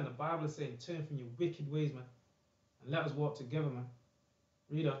turn. The Bible is saying, turn from your wicked ways, man. And let us walk together, man.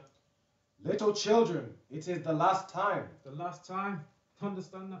 Read on. Little children, it is the last time. The last time.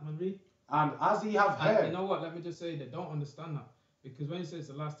 Understand that, man. Read. And as ye have heard. You know what? Let me just say they don't understand that. Because when you say it's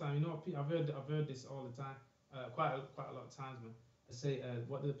the last time, you know what? I've heard this all the time. Quite a lot of times, man. They say,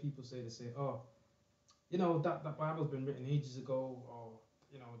 what do the people say? They say, oh, you know, that Bible's been written ages ago, or,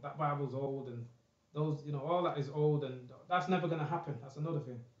 you know, that Bible's old, and those, you know, all that is old, and that's never going to happen. That's another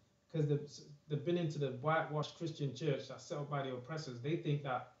thing. Because they've been into the whitewashed Christian church that's set up by the oppressors. They think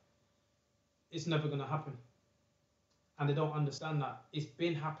that it's never going to happen. And they don't understand that it's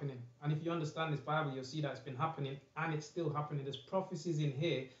been happening. And if you understand this Bible, you'll see that it's been happening, and it's still happening. There's prophecies in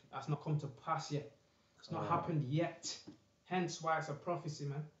here that's not come to pass yet. It's not happened yet. Hence why it's a prophecy,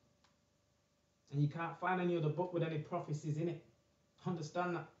 man. And you can't find any other book with any prophecies in it.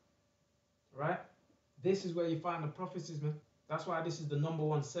 Understand that. Right? This is where you find the prophecies, man. That's why this is the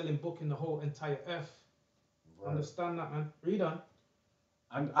 #1 selling book in the whole entire earth. Right. Understand that, man. Read on.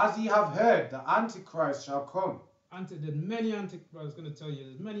 And as ye have heard, the Antichrist shall come. There's many Antichrists. I was going to tell you,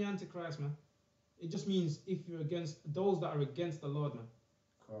 there's many Antichrists, man. It just means if you're against those that are against the Lord, man.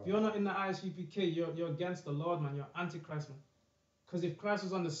 If you're not in the I.S.U.P.K, you're against the Lord, man. You're Antichrist, man. Because if Christ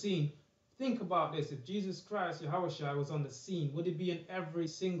was on the scene, think about this. If Jesus Christ, Yahushua, was on the scene, would it be in every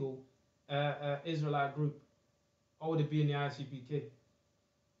single Israelite group? Or would it be in the I.S.U.P.K?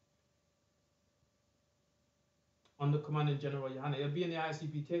 Under Commanding General Yohanna. It'll be in the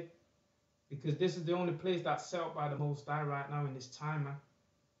I.S.U.P.K. Because this is the only place that's set up by the Most High right now in this time, man.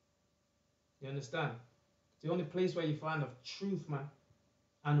 You understand? It's the only place where you find of truth, man.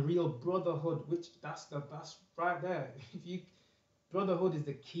 And real brotherhood, which that's right there. Brotherhood is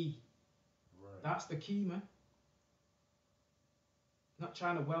the key. Right. That's the key, man. Not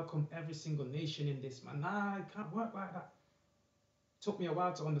trying to welcome every single nation in this, man. Nah, it can't work like that. Took me a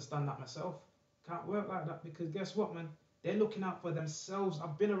while to understand that myself. Can't work like that because guess what, man? They're looking out for themselves.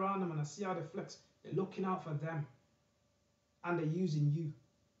 I've been around them and I see how they flex. They're looking out for them. And they're using you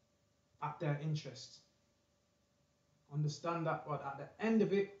at their interests. Understand that, but at the end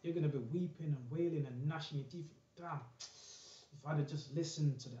of it, you're going to be weeping and wailing and gnashing your teeth. Damn, if I'd have just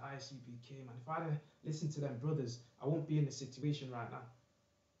listened to the I.S.U.P.K, man, if I'd have listened to them brothers, I won't be in this situation right now.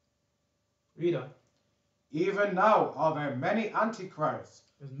 Read on. Even now are there many antichrists.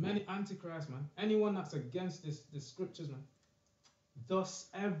 There's many antichrists, man. Anyone that's against the scriptures, man. Thus,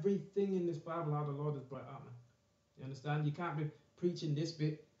 everything in this Bible, how the Lord has brought out, man. You understand? You can't be preaching this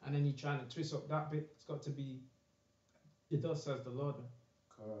bit and then you're trying to twist up that bit. It's got to be, it does says the Lord,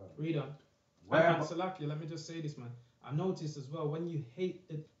 man. Read on. And Salakia, let me just say this, man. I noticed as well, when you hate,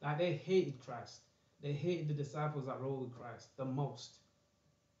 like they hated Christ. They hated the disciples that rolled with Christ the most.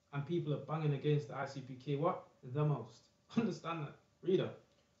 And people are banging against the I.S.U.P.K. what? The most. Understand that? Read on.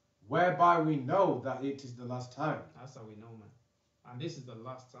 Whereby we know that it is the last time. That's how we know, man. And this is the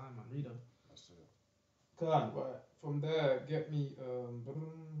last time, man. Read on. That's it. Come on, from there, get me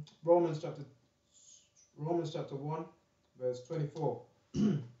Romans chapter 1, verse 24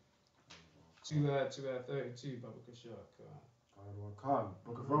 to 32, Baba Kashak.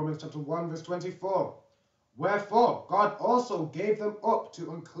 Book of Romans chapter 1, verse 24. Wherefore God also gave them up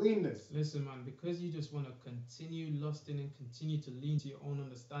to uncleanness. Listen, man, because you just want to continue lusting and continue to lean to your own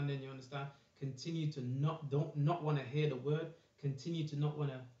understanding, you understand? Continue to not want to hear the word, continue to not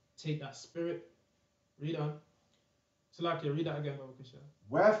want to take that spirit. Read on. Salakia, read that again, Baba Kishar.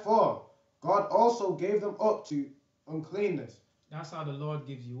 Wherefore God also gave them up to uncleanness. That's how the Lord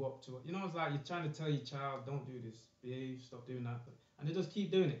gives you up to it. You know, it's like you're trying to tell your child, don't do this, behave, stop doing that. And they just keep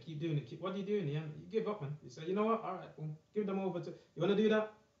doing it, keep doing it. What do you do in the end? You give up, man. You say, you know what? All right, boom. Give them over to, you want to do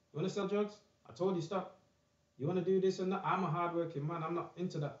that? You want to sell drugs? I told you, stop. You want to do this and that? I'm a hardworking man. I'm not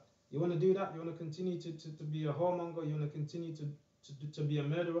into that. You want to do that? You want to continue to be a whoremonger? You want to continue to be a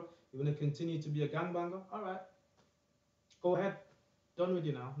murderer? You want to continue to be a gangbanger? All right. Go ahead. Done with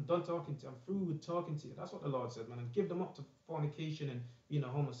you now. I'm done talking to you. I'm through with talking to you. That's what the Lord said, man. And give them up to fornication and being a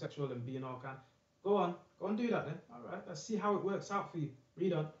homosexual and being all kind. Go on do that then. All right, let's see how it works out for you.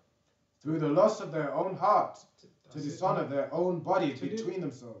 Read on. Through the lust of their own hearts, to dishonor their own bodies between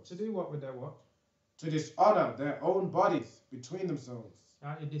themselves. To do what with their what? To dishonor their own bodies between themselves.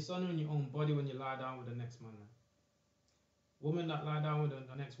 You're dishonoring your own body when you lie down with the next man. Woman that lie down with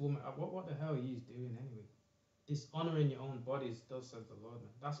the next woman, what the hell are you doing anyway? Dishonoring your own bodies, thus says the Lord,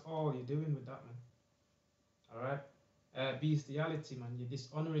 man. That's all you're doing with that, man. All right? Bestiality, man. You're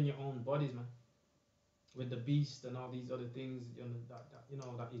dishonoring your own bodies, man. With the beast and all these other things,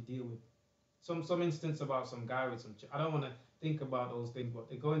 that you deal with. Some instance about some guy with some I don't want to think about those things, but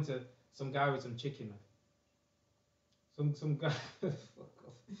they go into some guy with some chicken, man. Some guy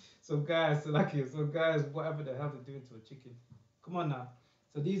some guys whatever the hell they're doing to a chicken. Come on now.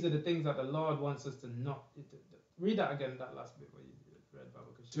 So these are the things that the Lord wants us to not read that again, that last bit where you read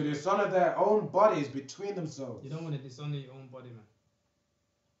Bible. To dishonor their own bodies between themselves. You don't want to dishonor your own body, man.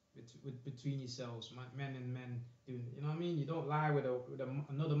 Between yourselves, men and men doing it. You know what I mean? You don't lie with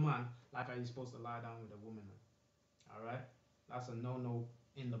another man like how you're supposed to lie down with a woman, man. All right? That's a no-no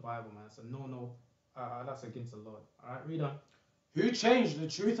in the Bible, man. That's a no-no. That's against the Lord. All right? Read on. Who changed the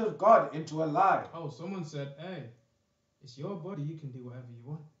truth of God into a lie? Oh, someone said, hey, it's your body. You can do whatever you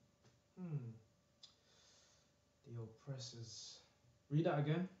want. The oppressors. Read that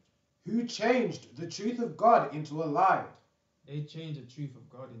again. Who changed the truth of God into a lie? They changed the truth of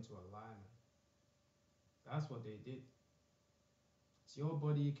God into a lie, man. That's what they did. It's your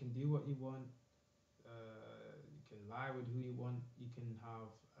body. You can do what you want. You can lie with who you want. You can have,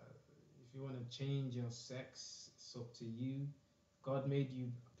 if you want to change your sex, it's up to you. God made you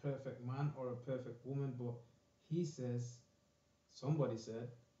a perfect man or a perfect woman, but he says Somebody said,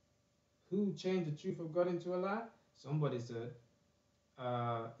 who changed the truth of God into a lie? Somebody said,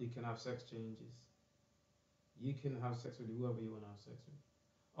 you can have sex changes. You can have sex with whoever you want to have sex with.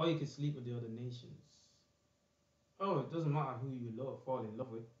 Or you can sleep with the other nations. Oh, it doesn't matter who you fall in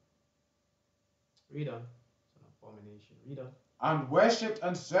love with. Read on. It's an abomination. Read on. And worshipped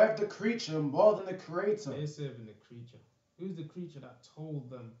and served the creature more than the creator. They're serving the creature. Who's the creature that told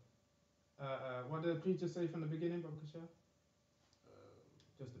them? What did the creature say from the beginning, Bob Kashar?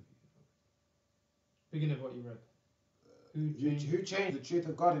 Just the beginning of what you read. Who changed the truth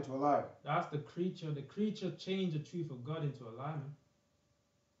of God into a lie? That's the creature. The creature changed the truth of God into a lie, man.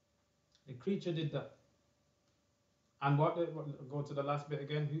 The creature did that. And go to the last bit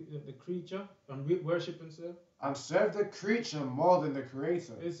again. The creature and worship and serve. And serve the creature more than the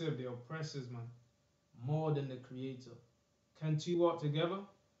creator. They serve the oppressors, man, more than the creator. Can two walk together?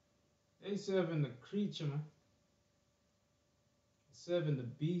 They serving the creature, man. Serving the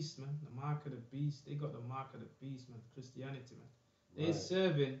beast, man. The mark of the beast. They got the mark of the beast, man. Christianity, man. They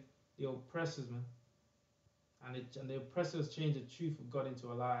serving the oppressors, man. And the oppressors change the truth of God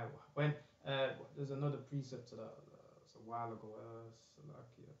into a lie. When there's another precept to that. It's a while ago.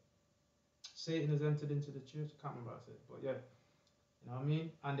 Satan has entered into the church. I can't remember what I said, but yeah, you know what I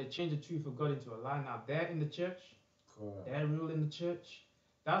mean. And they change the truth of God into a lie. Now they're in the church. Cool. They're ruling the church.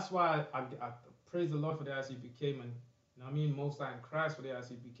 That's why I praise the Lord for the I.S.U.P.K, man. You know what I mean? Most I in Christ for the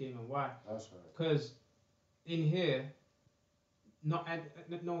I.S.U.P.K, man. Why? That's right. Because in here, no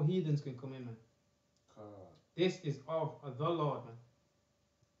heathens can come in, man. Cool. This is of the Lord, man.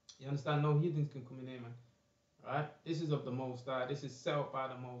 You understand? No heathens can come in here, man. Right? This is of the Most High. This is set up by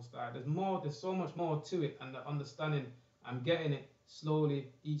the Most High. There's so much more to it, and the understanding, I'm getting it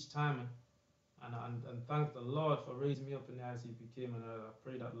slowly each time, and thank the Lord for raising me up in the I.S.U.P.K, and I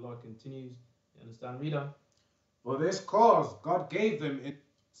pray that the Lord continues. You understand? Read on. For this cause God gave them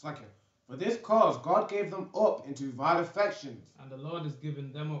up into vile affections. And the Lord has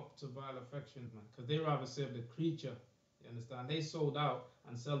given them up to vile affections, man, because they rather serve the creature. You understand? They sold out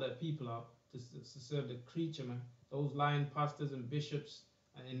and sell their people out to serve the creature, man. Those lying pastors and bishops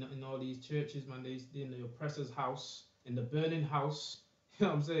and in all these churches, man, they in the oppressor's house, in the burning house. You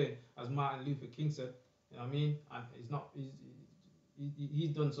know what I'm saying? As Martin Luther King said. You know what I mean? And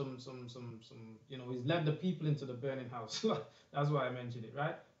he's done some you know, he's led the people into the burning house. That's why I mentioned it,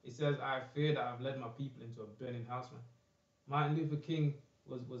 right? It says, I fear that I've led my people into a burning house, man. Martin Luther King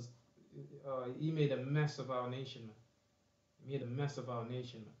he made a mess of our nation, man. He made a mess of our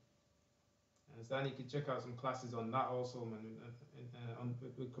nation, man. Understand? You can check out some classes on that also, man,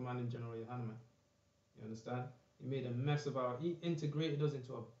 with Commanding General Yohanna, man. You understand? He made a mess of he integrated us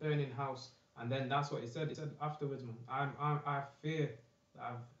into a burning house, and then that's what he said. He said afterwards, man, I fear that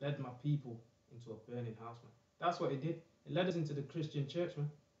I've led my people into a burning house, man. That's what he did. He led us into the Christian church, man.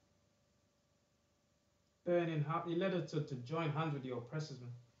 Burning house. He led us to join hands with the oppressors,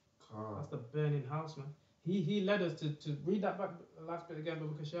 man. That's the burning house, man. He led us to read that back, last bit again,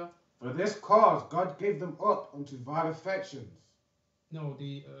 Brother Kashal. For this cause God gave them up unto vile affections. No,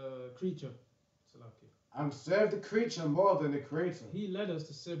 the creature. And serve the creature more than the creator. He led us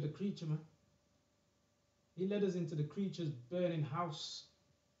to serve the creature, man. He led us into the creature's burning house.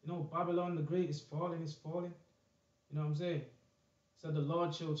 You know, Babylon the Great is falling. You know what I'm saying? Said the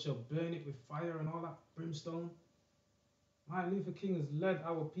Lord shall burn it with fire and all that brimstone. Martin Luther King has led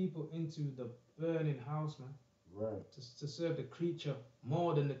our people into the burning house, man. Right. To serve the creature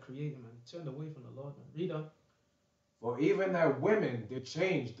more than the creator, man. He turned away from the Lord, man. Read on. For even their women did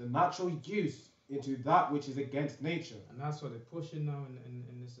change the natural use into that which is against nature. And that's what they're pushing now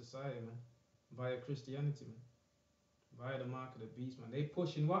in this society, man. Via Christianity, man. Via the mark of the beast, man. They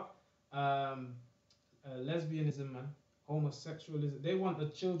pushing what? Lesbianism, man. Homosexualism. They want the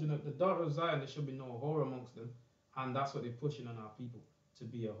daughter of Zion, there should be no whore amongst them. And that's what they're pushing on our people, to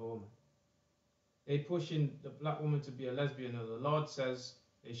be a whore, man. They pushing the black woman to be a lesbian. The Lord says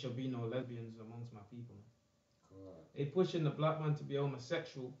there shall be no lesbians amongst my people, man. Cool. They pushing the black man to be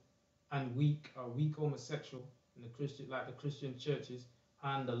homosexual and weak homosexual in the Christian churches,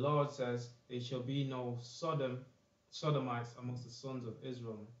 and the Lord says there shall be no sodomites amongst the sons of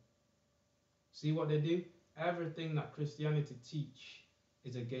Israel, man. See what they do? Everything that Christianity teach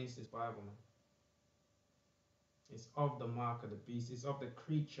is against this Bible, man. It's of the mark of the beast. It's of the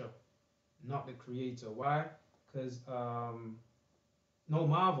creature, not the creator. Why? Because no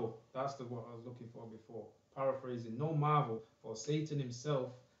marvel. That's what I was looking for before. Paraphrasing. No marvel, for Satan himself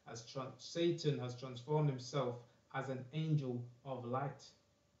Satan has transformed himself as an angel of light.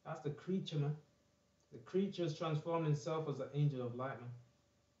 That's the creature, man. The creature has transformed himself as an angel of light, man.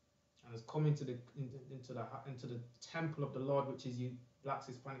 and has come into the temple of the Lord, which is you blacks,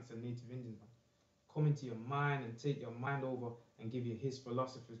 Hispanics, and Native Indians, man. Come into your mind and take your mind over and give you his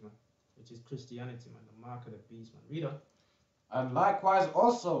philosophies, man, which is Christianity, man, the mark of the beast, man. Read on. And likewise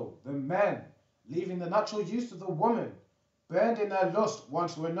also the men, leaving the natural use of the woman, burned in their lust one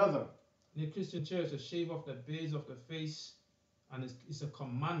to another. In the Christian church, they shave off the beards off the face, and it's a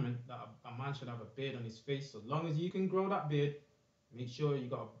commandment that a man should have a beard on his face. So long as you can grow that beard, make sure you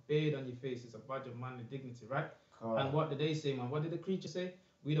got a beard on your face. It's a badge of manly dignity, right? And what did they say, man? What did the creature say?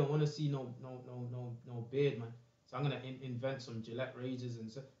 We don't want to see no beard, man. So I'm gonna invent some Gillette razors, and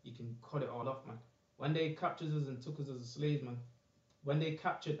so you can cut it all off, man. When they captured us and took us as slaves, man. When they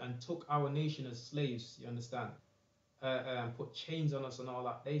captured and took our nation as slaves, you understand, and put chains on us and all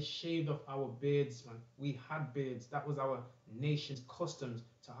that, they shaved off our beards, man. We had beards. That was our nation's customs,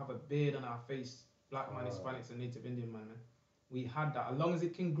 to have a beard on our face. Black man, Hispanics, and Native Indian man. We had that. As long as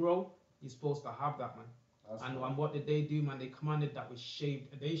it can grow, you're supposed to have that, man. And what did they do, man? They commanded that we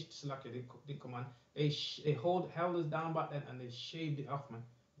shaved. They didn't command. They held us down back then, and they shaved it off, man.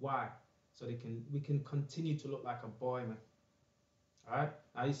 Why? So we can continue to look like a boy, man. All right.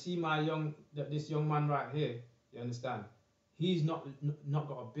 Now you see this young man right here. You understand? He's not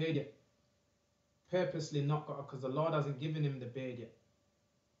got a beard yet. Purposely not got, because the Lord hasn't given him the beard yet.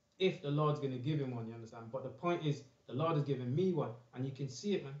 If the Lord's gonna give him one, you understand. But the point is, the Lord has given me one, and you can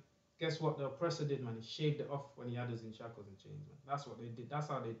see it, man. Guess what the oppressor did, man? He shaved it off when he had us in shackles and chains, man. That's what they did. That's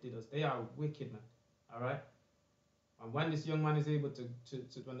how they did us. They are wicked, man. All right. And when this young man is able to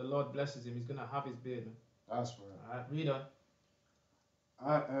when the Lord blesses him, he's gonna have his beard, man. That's right. All right. Read on.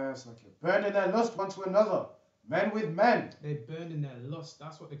 Burned in their lust one to another, men with men. They burned in their lust.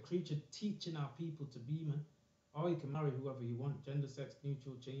 That's what the creature teaching our people to be, man. Or you can marry whoever you want, gender, sex,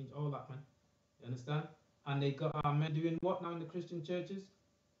 neutral, change, all that, man. You understand? And they got our men doing what now in the Christian churches?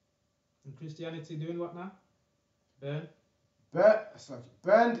 In Christianity, doing what now?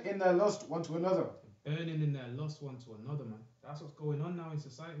 Burned in their lust one to another. Burning in their lust one to another, man. That's what's going on now in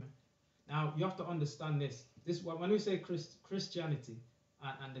society, man. Now, you have to understand this. When we say Christianity,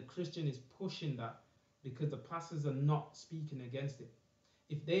 and the Christian is pushing that because the pastors are not speaking against it.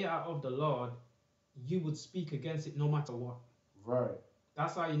 If they are of the Lord, you would speak against it no matter what. Right.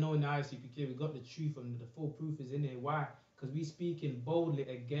 That's how you know in the I.S.U.P.K. we got the truth, and the full proof is in here. Why? Because we speaking boldly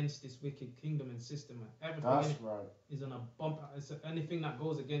against this wicked kingdom and system, man. Everything is an abomination. Anything that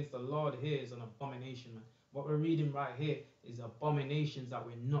goes against the Lord here is an abomination, man. What we're reading right here is abominations that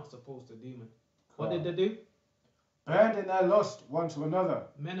we're not supposed to do, man. What did they do? Burned in their lust one to another.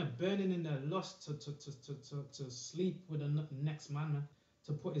 Men are burning in their lust to sleep with the next man, man.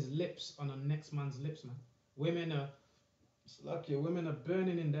 To put his lips on the next man's lips, man. Women are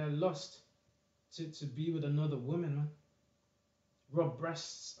burning in their lust to be with another woman, man. Rub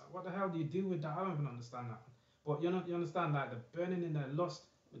breasts. What the hell do you do with that? I don't even understand that. But you understand, like, the burning in their lust.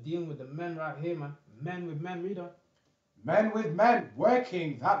 We're dealing with the men right here, man. Men with men. Read on. Men with men,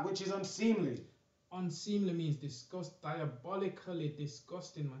 working that which is unseemly. Unseemly means diabolically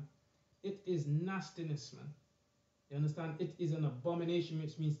disgusting, man. It is nastiness, man. You understand? It is an abomination,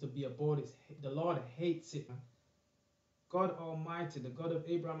 which means to be abhorred. The Lord hates it, man. God Almighty, the God of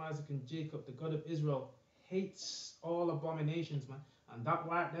Abraham, Isaac, and Jacob, the God of Israel, hates all abominations, man. And that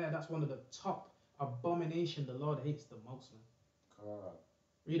right there, that's one of the top abominations the Lord hates the most, man. God.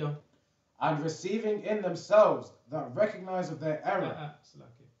 Read on. And receiving in themselves that recognize of their error.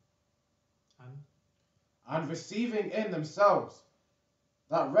 And receiving in themselves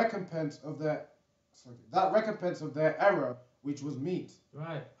that recompense of their error, which was meat.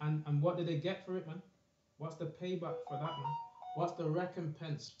 Right. And what did they get for it, man? What's the payback for that, man? What's the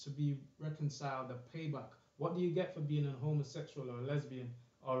recompense to be reconciled, the payback? What do you get for being a homosexual or a lesbian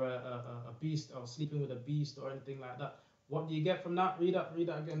or a beast, or sleeping with a beast or anything like that? What do you get from that? Read that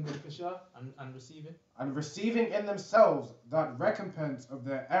again, Brother Kashar. And receiving. And receiving in themselves that recompense of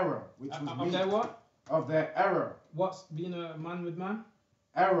their error, which was meat. Of their what? Of their error. What's being a man with man?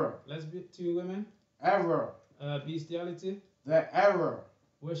 Error. Lesbian, two women? Error. Bestiality? Their error.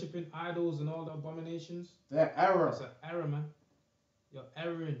 Worshipping idols and all the abominations? Their error. That's an error, man. You're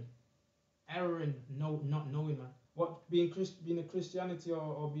erring, not knowing, man. What being a Christianity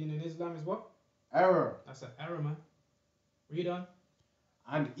or being in Islam is what? Error. That's an error, man. Read on.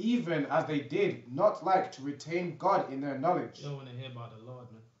 And even as they did not like to retain God in their knowledge. You don't want to hear about the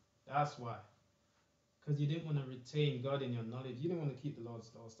Lord, man. That's why. Because you didn't want to retain God in your knowledge. You didn't want to keep the Lord's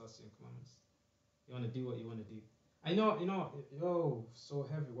laws, statutes, and commandments. You want to do what you want to do. I know, so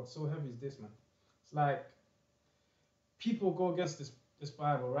heavy. What's so heavy is this, man. It's like people go against this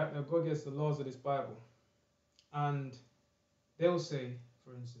Bible, right? They'll go against the laws of this Bible. And they'll say, for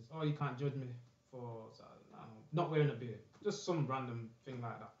for instance, oh, you can't judge me for I don't know, not wearing a beard, just some random thing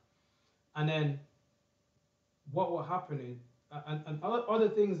like that. And then what will happen is, and other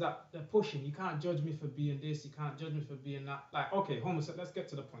things that they're pushing, you can't judge me for being this, you can't judge me for being that. Like, okay, let's get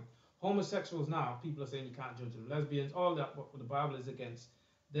to the point. Homosexuals now, people are saying you can't judge them. Lesbians, all that, what the Bible is against.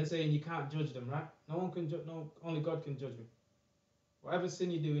 They're saying you can't judge them, right? No one can judge, no, only God can judge me. Whatever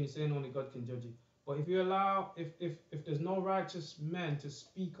sin you do, and you're saying only God can judge you. But if you allow, if there's no righteous men to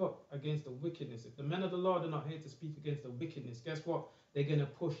speak up against the wickedness, if the men of the Lord are not here to speak against the wickedness, guess what? They're going to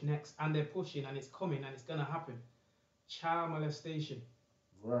push next, and they're pushing, and it's coming, and it's going to happen. Child molestation.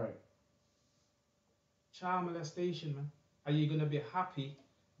 Right. Child molestation, man. Are you going to be happy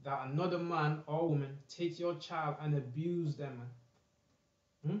that another man or woman takes your child and abuse them,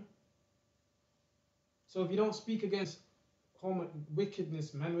 man? So if you don't speak against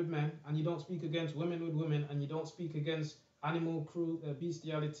wickedness, men with men, and you don't speak against women with women, and you don't speak against animal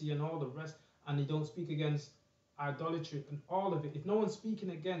bestiality and all the rest, and you don't speak against idolatry and all of it, if no one's speaking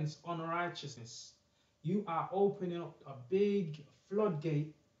against unrighteousness, you are opening up a big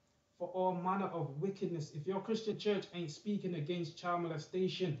floodgate for all manner of wickedness. If your Christian church ain't speaking against child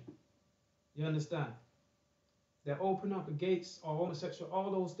molestation, you understand? They're opening up the gates, or homosexual,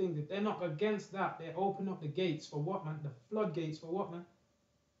 all those things. If they're not against that, they're opening up the gates for what, man? The floodgates for what, man?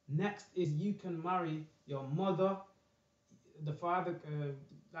 Next is you can marry your mother, the father,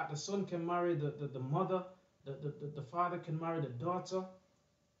 like the son can marry the mother, the father can marry the daughter.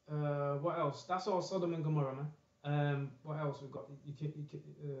 What else? That's all Sodom and Gomorrah, man. What else we got? You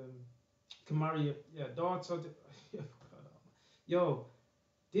can marry your daughter. Yo,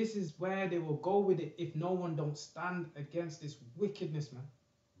 this is where they will go with it if no one don't stand against this wickedness, man.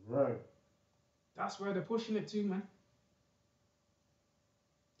 Right. That's where they're pushing it to, man.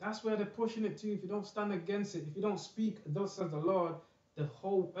 That's where they're pushing it to. If you don't stand against it, if you don't speak, thus says the Lord, the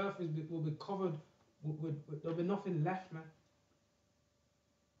whole earth will be covered with there'll be nothing left, man.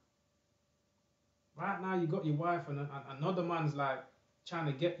 Right now, you got your wife, and another man's like trying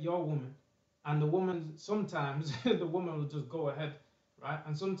to get your woman, and the woman, sometimes the woman will just go ahead, right?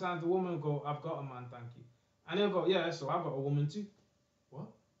 And sometimes the woman will go, I've got a man, thank you. And he'll go, yeah, so I've got a woman too. What?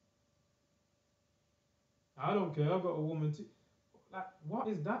 I don't care, I've got a woman too. Like, what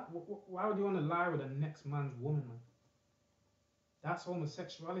is that? Why would you want to lie with the next man's woman, man? That's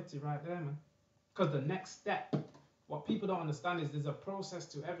homosexuality right there, man. Because the next step, what people don't understand is there's a process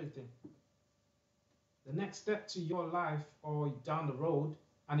to everything. The next step to your life or down the road,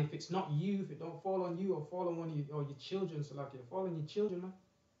 and if it's not you, if it don't fall on you or fall on one of you or your children, so like you're falling your children, man.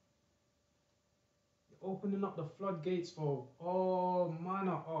 You're opening up the floodgates for all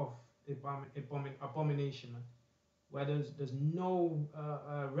manner of abomination, man. Where there's no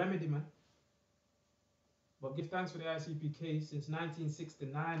remedy, man. But give thanks for the I.S.U.P.K. Since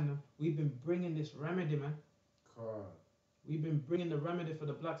 1969, man, we've been bringing this remedy, man. God. We've been bringing the remedy for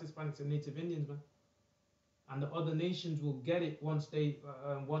the blacks, Hispanics, and Native Indians, man. And the other nations will get it once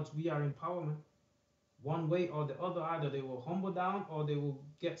we are in power, man. One way or the other, either they will humble down or they will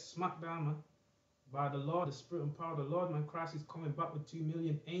get smacked down, man. By the Lord, the Spirit and power of the Lord, man. Christ is coming back with 2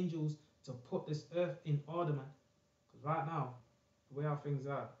 million angels to put this earth in order, man. Because right now, the way how things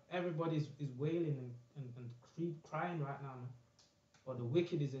are, everybody is wailing and crying right now, man. But the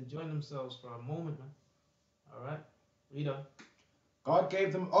wicked is enjoying themselves for a moment, man. All right? Read on. God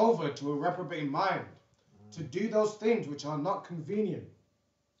gave them over to a reprobate mind, to do those things which are not convenient.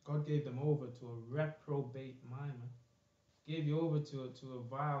 God gave them over to a reprobate mind, man. Gave you over to a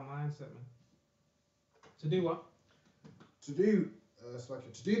vile mindset, man. To do what? To do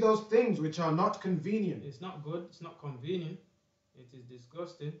those things which are not convenient. It's not good. It's not convenient. It is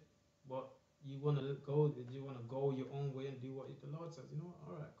disgusting. But you want to go. You want to go your own way and do what the Lord says. You know what?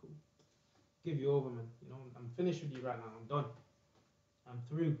 All right, cool. Give you over, man. You know, I'm finished with you right now. I'm done. I'm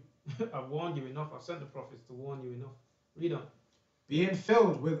through. I've warned you enough. I've sent the prophets to warn you enough. Read on. Being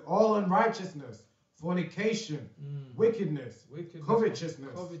filled with all unrighteousness, fornication, wickedness,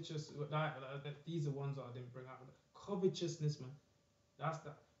 covetousness. These are ones that I didn't bring out. Covetousness, man. That's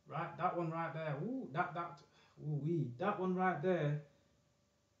that. Right, that one right there. That one right there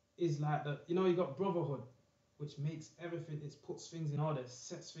is like the. You know, you got brotherhood, which makes everything. It puts things in order,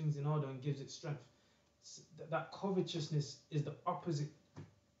 sets things in order, and gives it strength. That covetousness is the opposite.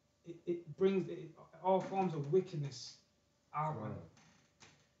 It brings all forms of wickedness out, man.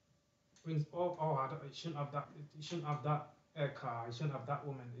 Brings all. It shouldn't have that. It shouldn't have that car. It shouldn't have that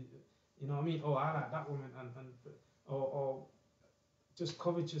woman. You know what I mean? Oh, I like that woman, or just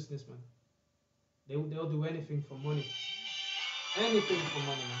covetousness, man. They'll do anything for money. Anything for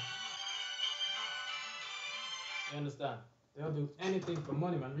money, man. You understand? They'll do anything for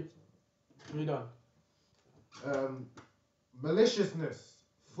money, man. Read on. Maliciousness,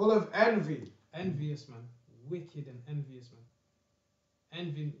 full of envy. Envious, man. Wicked and envious, man.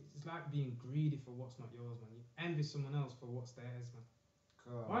 Envy is like being greedy for what's not yours, man. You envy someone else for what's theirs, man.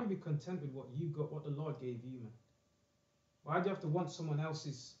 Why don't you be content with what you got, what the Lord gave you, man? Why do you have to want someone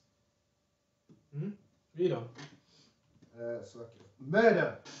else's? Read on.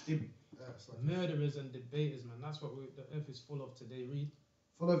 Murder. Murderers and debaters, man. That's what the earth is full of today. Read.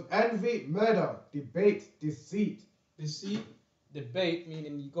 Full of envy, murder, debate, deceit. Deceit, debate,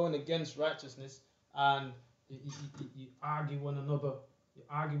 meaning you're going against righteousness and you argue one another. You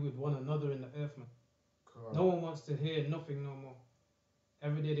argue with one another in the earth, man. Correct. No one wants to hear nothing no more.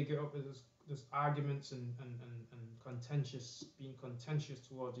 Every day they get up with this arguments and being contentious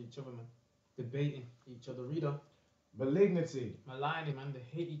towards each other, man. Debating each other. Read on. Malignity. Maligning, man. They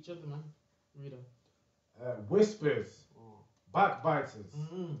hate each other, man. Read on. Whispers. Backbiters.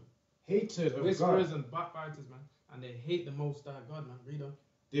 Haters of Whisperers God. and backbiters, man. And they hate the Most High God, man. Read on.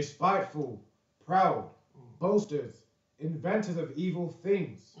 Despiteful. Proud. Boasters. Inventors of evil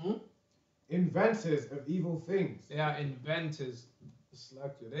things. Inventors of evil things. They are inventors.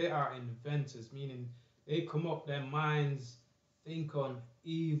 They are inventors, meaning they come up, their minds think on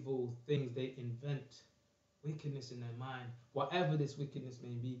evil things. They invent wickedness in their mind. Whatever this wickedness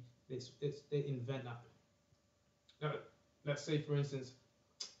may be, they invent that. Let's say, for instance,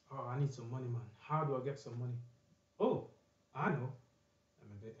 oh, I need some money, man. How do I get some money? Oh, I know.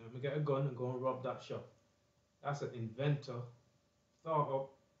 I'm going to get a gun and go and rob that shop. That's an inventor thought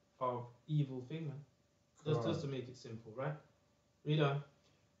up of evil thing, man. Just to make it simple, right? Read on.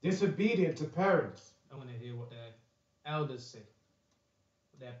 Disobedient to parents. I want to hear what their elders say,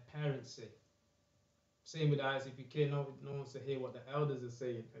 what their parents say. Same with the I.S.U.P.K. No one wants to hear what the elders are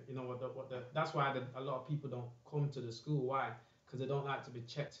saying. You know that's why a lot of people don't come to the school. Why? Because they don't like to be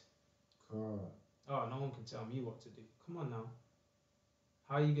checked. Correct. Oh, no one can tell me what to do. Come on now.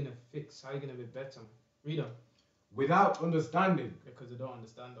 How are you gonna fix? How are you gonna be better? Read on. Without understanding. Because they don't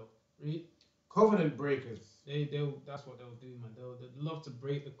understand though. Read. Covenant breakers. That's what they'll do, man. They'll love to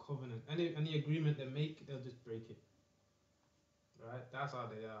break the covenant. Any agreement they make, they'll just break it. Right? That's how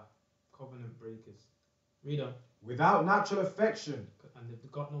they are. Covenant breakers. Read on. Without natural affection. And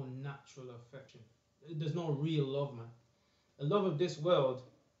they've got no natural affection. There's no real love, man. The love of this world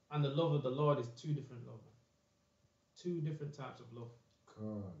and the love of the Lord is two different love, man. Two different types of love.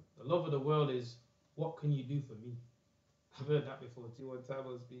 God. The love of the world is, what can you do for me? I've heard that before too. One time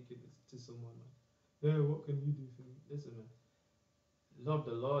I was speaking to someone, man. Yeah, what can you do for me? Listen, man. Love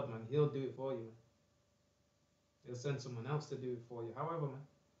the Lord, man. He'll do it for you, man. He'll send someone else to do it for you. However, man.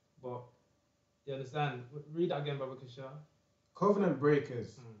 But, you understand? Read that again, Baba Kishar. Covenant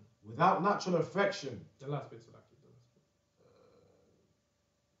breakers. Without natural affection. The last bit's like it.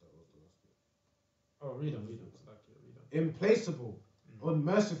 That was the last bit. Oh, read on. Read on. Implacable.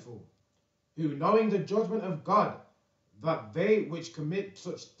 Unmerciful. Who, knowing the judgment of God, that they which commit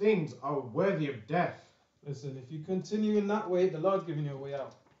such things are worthy of death. Listen, if you continue in that way, the Lord's giving you a way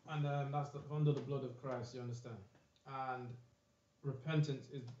out. And that's under the blood of Christ, you understand? And repentance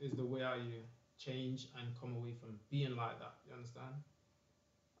is the way out you change and come away from being like that, you understand?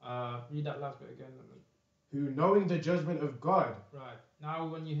 Read that last bit again. Who, knowing the judgment of God. Right. Now,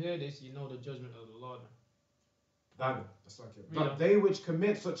 when you hear this, you know the judgment of the Lord. That's like it. That they which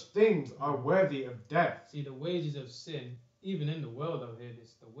commit such things are worthy of death. See, the wages of sin, even in the world, I've heard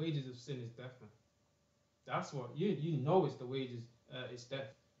this. The wages of sin is death, man. That's what you know. It's the wages. It's death.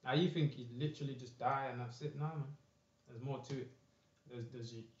 Now you think you literally just die and that's it. No, man. There's more to it.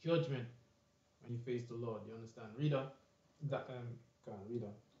 There's a judgment when you face the Lord. You understand? Read on. Go on, read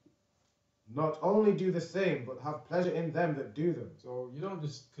on. Not only do the same, but have pleasure in them that do them. So you don't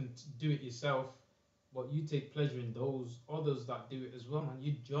just do it yourself, but you take pleasure in those others that do it as well, man.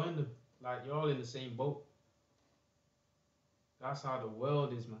 You join them, like you're all in the same boat. That's how the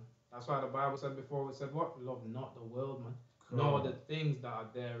world is, man. That's why the Bible said before, it said what? Love not the world, man. Nor the things that are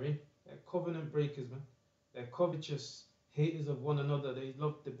therein. They're covenant breakers, man. They're covetous, haters of one another. They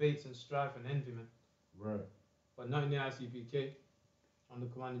love debates and strife and envy, man. Right. But not in the I.S.U.P.K. On the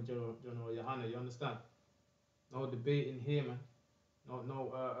commanding Gen.YAHANNA, you understand? No debate in here, man.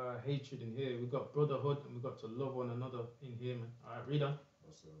 No hatred in here. We've got brotherhood and we've got to love one another in here, man. Alright, read on.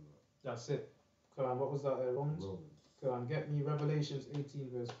 That's it. Come on, what was that, Romans? Come on, get me Revelations 18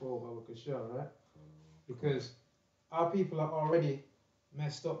 verse 4, Baba Kashar, right? Because our people are already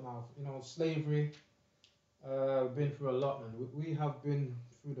messed up now. You know, slavery, been through a lot, man. We have been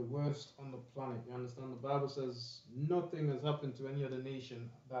through the worst on the planet, you understand? The Bible says nothing has happened to any other nation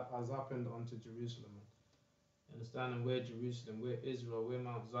that has happened unto Jerusalem, man. You understand? And we're Jerusalem, we're Israel, we're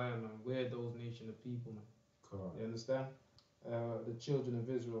Mount Zion, man. We're those nation of people, man. Correct. You understand? The children of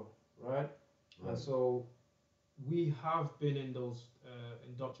Israel, right? Right. And so we have been in those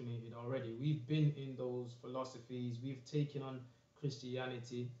indoctrinated already. We've been in those philosophies. We've taken on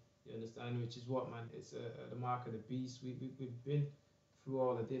Christianity. You understand? Which is what, man? It's the mark of the beast. We've been through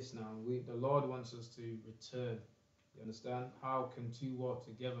all of this now. The Lord wants us to return. You understand? How can two walk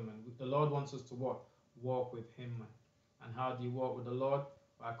together, man? The Lord wants us to what? Walk with Him, man. And how do you walk with the Lord?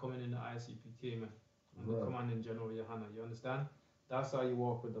 By coming in the I.S.U.P.K, man. And the commanding General Yahanna. You understand? That's how you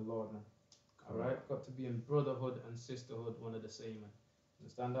walk with the Lord, man. Alright? Got to be in brotherhood and sisterhood, one of the same, man.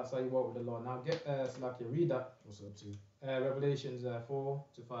 Understand? That's how you walk with the Lord. Now get Slacky, read that. What's up, T? Revelations 4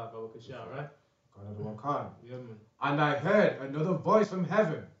 to 5, right? Another one can. Yeah, man. And I heard another voice from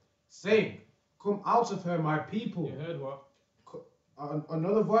heaven saying, "Come out of her, my people." You heard what?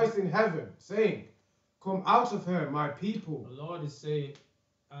 Another voice in heaven saying, "Come out of her, my people." The Lord is saying,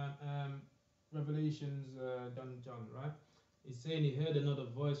 Revelations John, right? He's saying he heard another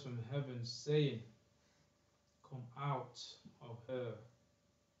voice from heaven saying, "Come out of her,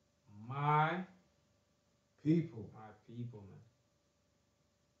 my people." My people, man.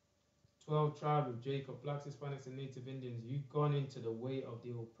 12 tribes of Jacob, blacks, Hispanics, and Native Indians. You've gone into the way of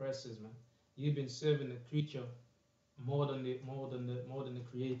the oppressors, man. You've been serving the creature more than the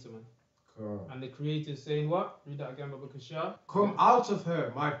creator, man. Correct. And the creator is saying what? Read that again, Baba Kashar. "Come out of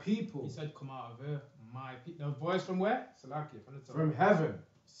her, my people." He said, "Come out of her, my people." The voice from where? Salaki, from the top. From heaven,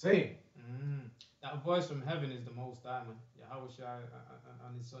 saying. That voice from heaven is the Most High, man. Yahushua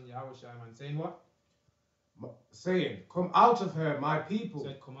and his son Yahushua, man. Saying what? Saying, "Come out of her, my people." He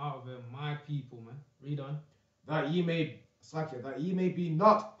said, "Come out of her, my people," man. Read on. That ye may be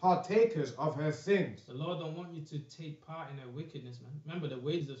not partakers of her sins. The Lord don't want you to take part in her wickedness, man. Remember, the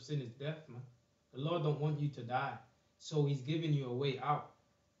wages of sin is death, man. The Lord don't want you to die. So he's giving you a way out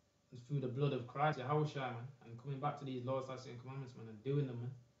through the blood of Christ, Yahushua, man. And coming back to these laws, statutes, and commandments, man, and doing them,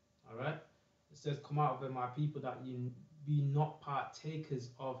 man. Alright? It says, "Come out of her, my people, that ye be not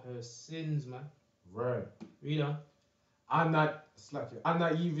partakers of her sins," man. Right. Read on. And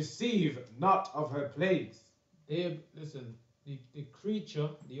that ye receive not of her plagues. Listen, the creature,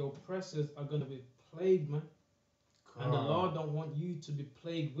 the oppressors are going to be plagued, man. And the Lord don't want you to be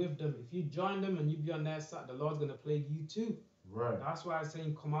plagued with them. If you join them and you be on their side, the Lord's going to plague you too. Right. That's why I'm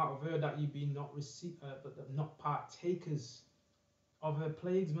saying, "Come out of her, that you be not not partakers of her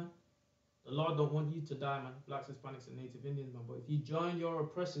plagues, man." The Lord don't want you to die, man. Blacks, Hispanics, and Native Indians, man. But if you join your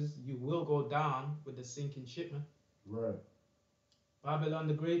oppressors, you will go down with the sinking ship, man. Right. Babylon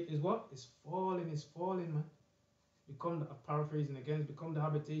the Great is what? It's falling, man. Paraphrasing again, become the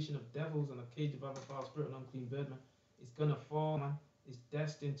habitation of devils and a cage of other foul spirit and unclean bird, man. It's gonna fall, man. It's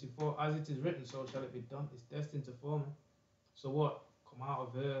destined to fall. As it is written, so shall it be done. It's destined to fall, man. So what? Come out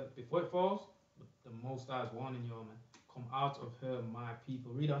of her before it falls. The Most High is warning you, man. Come out of her, my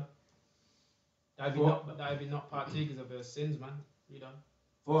people. Read on. That be not partakers of her sins, man. Read on.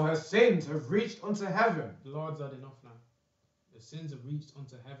 For her sins have reached unto heaven. The Lord's had enough now. The sins have reached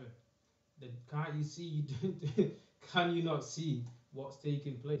unto heaven. Can't you see? Can you not see what's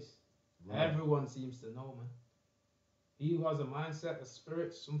taking place? Right. Everyone seems to know, man. He who has a mindset, a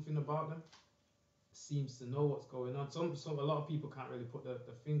spirit, something about them, seems to know what's going on. A lot of people can't really put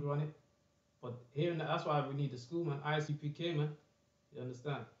the finger on it. But that's why we need the school, man. I.S.U.P.K, man. You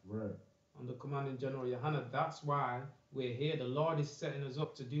understand? Right. Under commanding General Yahanna. That's why we're here. The Lord is setting us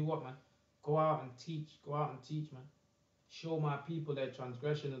up to do what, man? Go out and teach. Go out and teach, man. Show my people their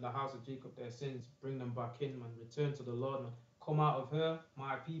transgression in the house of Jacob, their sins. Bring them back in, man. Return to the Lord, man. Come out of her,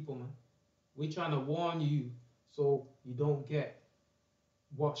 my people, man. We're trying to warn you so you don't get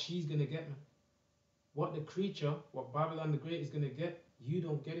what she's going to get, man. What the creature, what Babylon the Great is going to get, you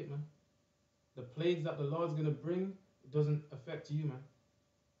don't get it, man. The plagues that the Lord's going to bring, it doesn't affect you, man.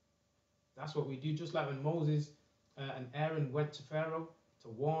 That's what we do. Just like when Moses and Aaron went to Pharaoh to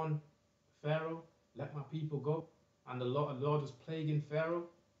warn Pharaoh, let my people go. And the Lord was plaguing Pharaoh.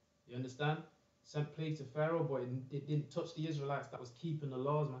 You understand? Sent plague to Pharaoh, but it didn't touch the Israelites that was keeping the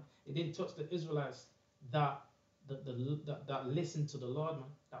laws, man. It didn't touch the Israelites that listened to the Lord, man.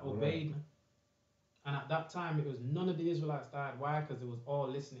 That obeyed, man. And at that time, it was none of the Israelites died. Why? Because it was all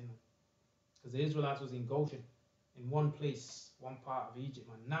listening, man. Because the Israelites was in Goshen, in one place, one part of Egypt,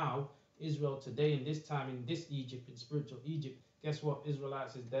 man. Now, Israel today, in this time, in this Egypt, in spiritual Egypt, guess what?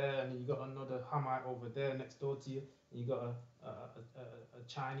 Israelites is there, and you got another Hamite over there next door to you, and you got a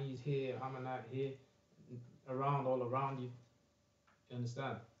Chinese here, a Hamite here, all around you. You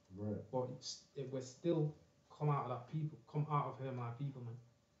understand? Right. But we're still come out of that people, come out of her, my people, man.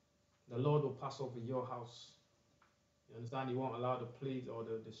 The Lord will pass over your house You understand? He won't allow the plagues or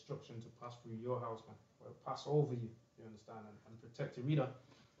the destruction to pass through your house, man. Or pass over you. You understand? And protect you. Read on.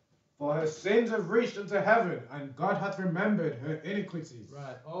 For her sins have reached unto heaven, and God hath remembered her iniquities.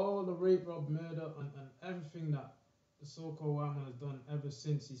 Right. All the rape, rob, murder, and everything that the so-called white man has done ever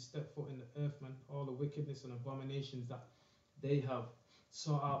since he stepped foot in the earth, man. All the wickedness and abominations that they have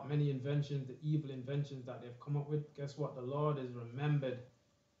sought out, many inventions, the evil inventions that they've come up with. Guess what? The Lord has remembered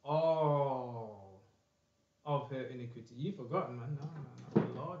all of her iniquity. You've forgotten, man. No.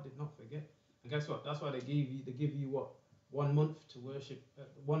 The Lord did not forget. And guess what? That's why they give you what? 1 month to worship,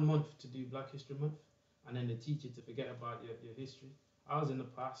 1 month to do Black History Month, and then they teach you to forget about your history. I was in the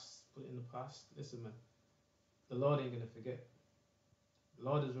past, put it in the past. Listen, man, the Lord ain't gonna forget. The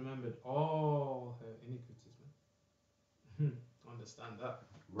Lord has remembered all her iniquities, man. Understand that.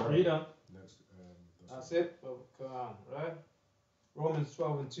 Right. Read on. Next, that's it. Well, come on, right? Romans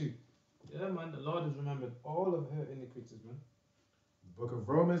 12:2. Yeah, man, the Lord has remembered all of her iniquities, man. The book of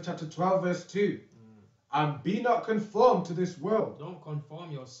Romans chapter 12 verse 2. And be not conformed to this world. Don't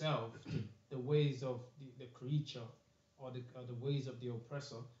conform yourself to the ways of the creature or the ways of the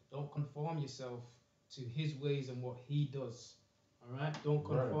oppressor. Don't conform yourself to his ways and what he does. All right? Don't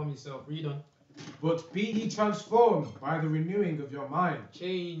conform yourself. Read on. But be ye transformed by the renewing of your mind.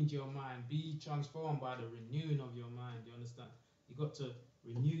 Change your mind. Be transformed by the renewing of your mind. You understand? You got to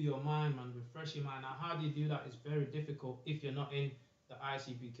renew your mind, man. Refresh your mind. Now, how do you do that? It's very difficult if you're not in the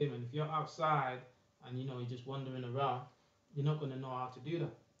ISUPK, man. If you're outside and you're just wandering around, you're not going to know how to do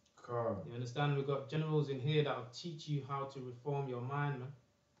that. You understand? We've got generals in here that will teach you how to reform your mind, man.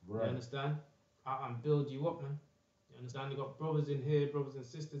 You understand? And build you up, man. You understand? We've got brothers in here, brothers and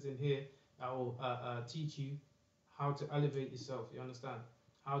sisters in here that will teach you how to elevate yourself. You understand?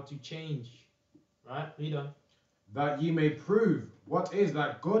 How to change. Right? Read on. That ye may prove what is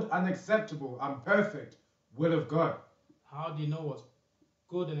that good and acceptable and perfect will of God. How do you know what's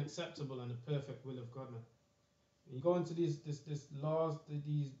good and acceptable and the perfect will of God, man? You go into this laws,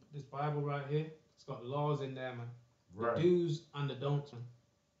 this Bible right here. It's got laws in there, man. The do's and the don'ts, man.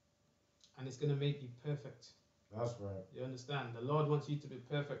 And it's gonna make you perfect. That's right. You understand? The Lord wants you to be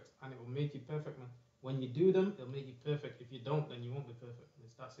perfect, and it will make you perfect, man. When you do them, it'll make you perfect. If you don't, then you won't be perfect.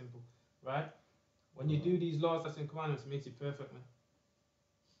 It's that simple, right? When you do these laws, that's in commandments, it makes you perfect, man.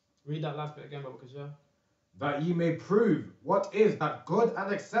 Read that last bit again, Baba Kashar. That ye may prove what is that good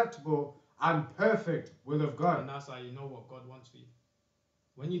and acceptable and perfect will of God. And that's how you know what God wants for you.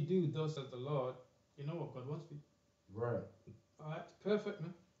 When you do thus as the Lord, you know what God wants for you. Right. Alright, perfect,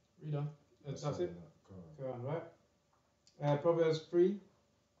 man. Read on. That's it. Go on, right? Proverbs 3,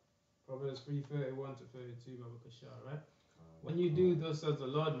 31 to 32, Baba Kashar, right? When you do thus as the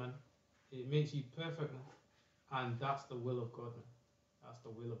Lord, man, it makes you perfect, man. And that's the will of God, man. That's the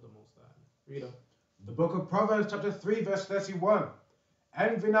will of the Most High, man. Read on. The book of Proverbs chapter 3 verse 31.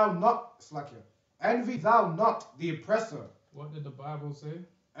 Envy thou not the oppressor. What did the Bible say?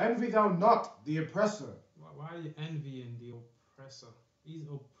 Envy thou not the oppressor. Why are you envying the oppressor? He's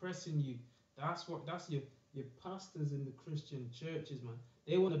oppressing you. That's your pastors in the Christian churches, man.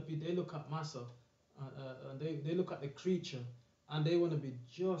 They look at Massa, and they look at the creature, and they want to be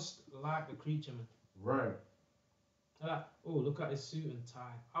just like the creature, man. Right. Oh, look at his suit and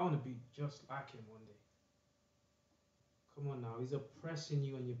tie. I want to be just like him one day. Come on now, he's oppressing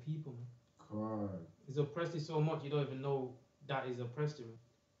you and your people, man. He's oppressed you so much you don't even know that he's oppressed you, man.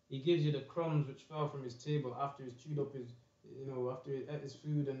 He gives you the crumbs which fell from his table after he's chewed up his, after he ate his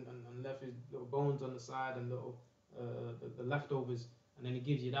food and left his little bones on the side and little the leftovers, and then he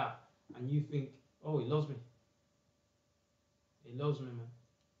gives you that, and you think, oh, he loves me. He loves me, man.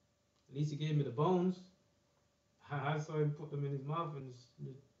 At least he gave me the bones. I saw him put them in his mouth and just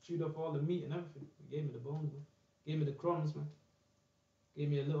chewed up all the meat and everything. He gave me the bones, man. Gave me the crumbs, man. Gave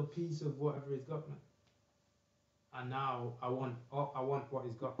me a little piece of whatever he's got, man. And now I want what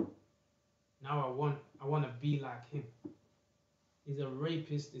he's got. Now I want to be like him. He's a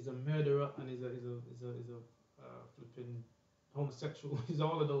rapist, he's a murderer, and he's a flipping homosexual. He's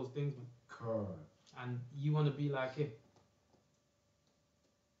all of those things, man. And you want to be like him.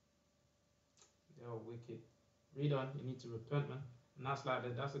 Yo, wicked. Read on. You need to repent, man. And that's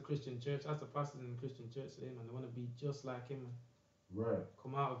the Christian church. That's the pastors in the Christian church today, man. They want to be just like him, man. Right.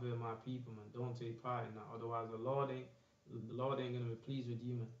 Come out of here, my people, man. Don't take part in that. Otherwise, the Lord ain't gonna be pleased with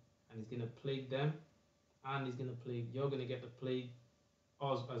you, man. And he's gonna plague them, and he's gonna plague. You're gonna get the plague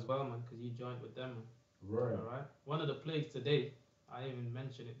as well, man, because you joined with them, man. Right. All right. One of the plagues today, I even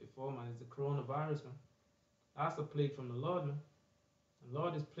mentioned it before, man, is the coronavirus, man. That's a plague from the Lord, man. The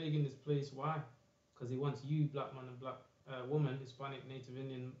Lord is plaguing this place. Why? Because he wants you, black man and black woman, Hispanic, Native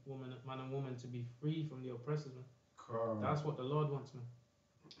Indian woman, man and woman, to be free from the oppressors, man. That's what the Lord wants, man.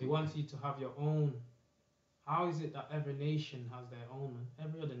 He wants you to have your own. How is it that every nation has their own, man?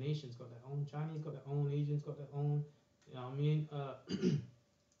 Every other nation's got their own. Chinese got their own. Asians got their own. You know what I mean?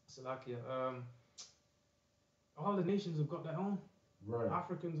 Slovakia. All the nations have got their own. Right.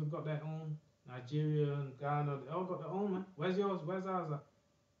 Africans have got their own. Nigeria and Ghana, they all got their own, man. Where's yours? Where's ours at?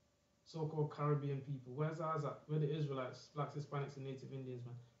 So-called Caribbean people. Where's ours at? We're the Israelites, blacks, Hispanics, and Native Indians,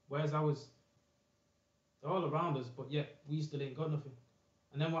 man. Where's ours? They're all around us, but yet we still ain't got nothing.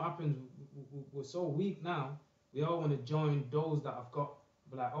 And then what happens? We're so weak now. We all want to join those that have got.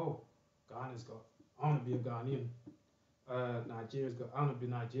 Be like, oh, Ghana's got. I want to be a Ghanaian. Nigeria's got. I want to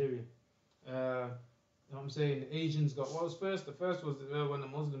be Nigerian. You know what I'm saying? The Asians got. What was first? The first was when the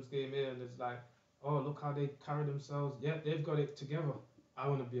Muslims came here, and it's like, oh, look how they carry themselves. Yeah, they've got it together. I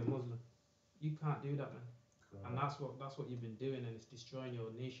want to be a Muslim. You can't do that, man. And that's what you've been doing, and it's destroying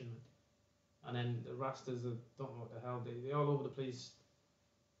your nation, man. And then the Rastas don't know what the hell they're all over the place,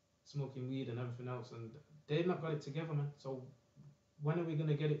 smoking weed and everything else, and they've not got it together, man. So when are we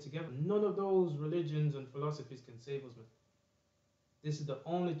gonna get it together? None of those religions and philosophies can save us, man. This is the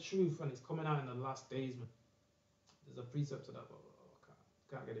only truth, and it's coming out in the last days, man. There's a precept to that, but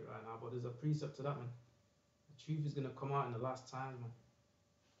I can't get it right now. But there's a precept to that, man. The truth is gonna come out in the last times, man.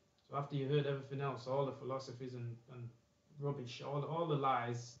 So after you heard everything else, all the philosophies and rubbish, all the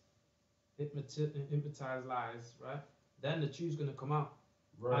lies, hypnotized lies, right? Then the truth's gonna come out,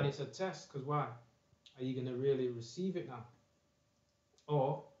 Right. and it's a test. Cause why? Are you gonna really receive it now,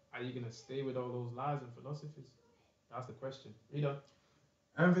 or are you gonna stay with all those lies and philosophies? That's the question. Read on.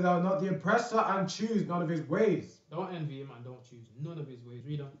 Envy thou not the oppressor, and choose none of his ways. Don't envy him and don't choose none of his ways.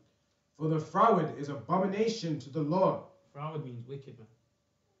 Read on. For the froward is abomination to the Lord. Froward means wicked, man.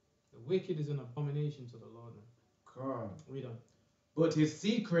 The wicked is an abomination to the Lord, man. God. Read on. But his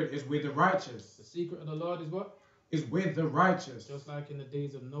secret is with the righteous. The secret of the Lord is what? Is with the righteous. Just like in the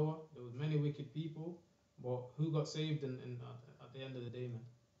days of Noah, there was many wicked people, but who got saved at the end of the day, man?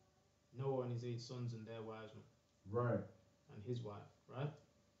 Noah and his 8 sons and their wives, man. Right. And his wife, right?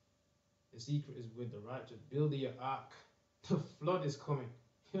 The secret is with the righteous. Build your ark. The flood is coming.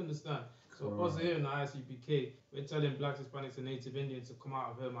 You understand? So us here in the I.S.U.P.K, we're telling blacks, Hispanics, and Native Indians to come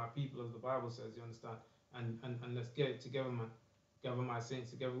out of her, my people, as the Bible says. You understand? And let's get it together, man. Gather my saints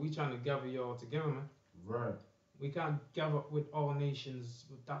together. We trying to gather you all together, man. Right. We can't gather with all nations.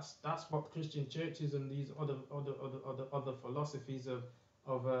 That's what Christian churches and these other philosophies of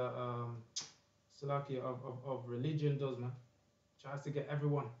religion does, man. Tries to get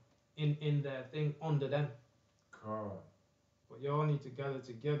everyone in their thing under them. God. But you all need to gather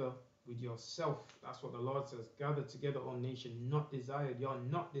together with yourself. That's what the Lord says. Gather together, all nation, not desired. You're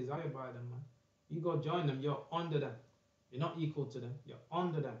not desired by them, man. You go join them, you're under them. You're not equal to them, you're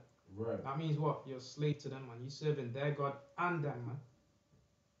under them. Right. That means what? You're a slave to them, man. You're serving their God and them, man.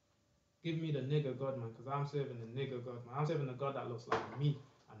 Give me the nigger God, man, because I'm serving the nigger God, man. I'm serving the God that looks like me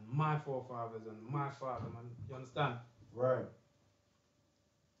and my forefathers and my father, man. You understand? Right.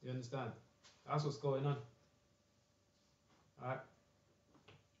 You understand? That's what's going on. Alright?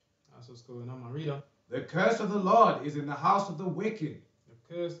 That's what's going on, man. Read on. The curse of the Lord is in the house of the wicked.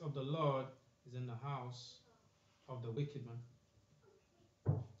 The curse of the Lord is in the house of the wicked, man.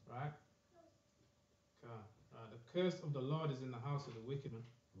 Right? Okay. The curse of the Lord is in the house of the wicked, man.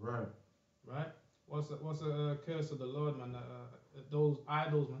 Right. Right? What's the curse of the Lord, man? Those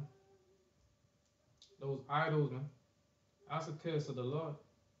idols, man. Those idols, man. That's a curse of the Lord.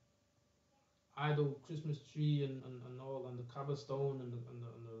 Idol Christmas tree and all, and the cobblestone and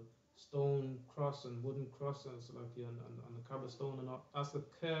the stone cross and wooden cross and the cobblestone and all. That's the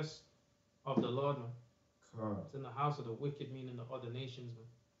curse of the Lord, man. God. It's in the house of the wicked, meaning the other nations, man.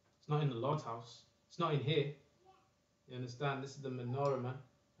 It's not in the Lord's house. It's not in here. You understand? This is the menorah, man.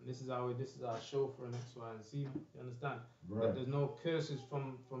 And this is our shofar and X, Y, and Z, man. You understand? Right. There's no curses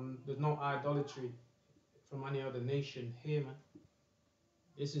there's no idolatry from any other nation here, man.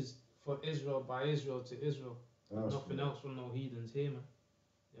 This is for Israel, by Israel to Israel. That's Nothing right. else from no heathens here, man.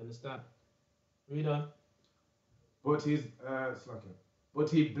 You understand? Read on. But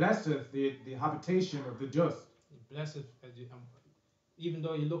he blesseth the habitation of the just. He blesseth, even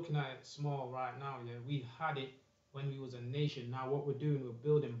though you're looking at it small right now, yeah, we had it when we was a nation. Now what we're doing, we're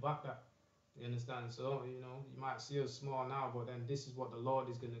building back that. You understand? So, you might see us small now, but then this is what the Lord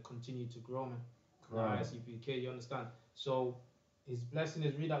is going to continue to grow, man. Right. I.S.U.P.K, you understand? So, his blessing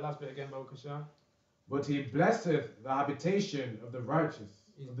is, read that last bit again, Baruch Hashem. But he blesseth the habitation of the righteous,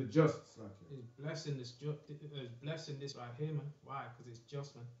 of the just. His blessing is blessing this right here, man. Why? Because it's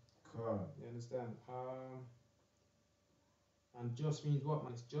just, man. God. You understand? And just means what,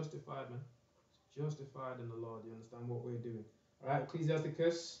 man? It's justified, man. It's Justified in the Lord. You understand what we're doing? All right,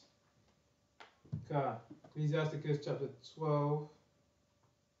 Ecclesiasticus. Okay. Ecclesiasticus chapter 12.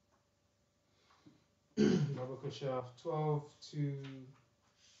 Babakashaf 12 to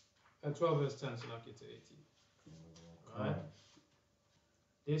 12 verse 10, so like it to 18. All right.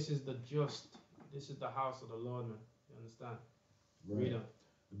 This is the just. This is the house of the Lord, man. You understand? Right. Read on.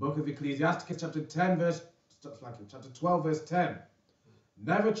 The book of Ecclesiasticus, chapter 10, chapter 12, verse 10.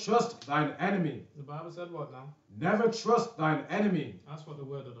 Never trust thine enemy. The Bible said what now? Never trust thine enemy. That's what the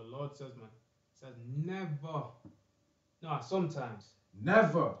word of the Lord says, man. It says never. No, sometimes.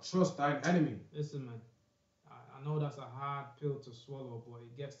 Never trust thine enemy. Listen, man. I know that's a hard pill to swallow, but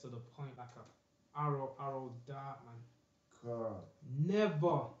it gets to the point like a arrow dart, man. God.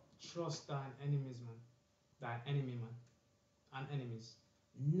 Never trust thine enemies, man. Thine enemy, man. And enemies.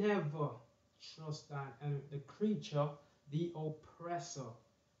 Never trust thine enemy. The creature, the oppressor.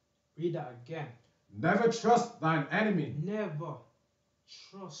 Read that again. Never trust thine enemy. Never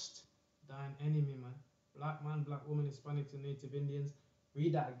trust thine enemy, man. Black man, black woman, Hispanics, and Native Indians.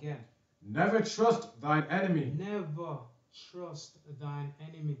 Read that again. Never trust thine enemy. Never trust thine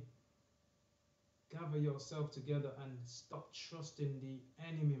enemy. Gather yourself together and stop trusting the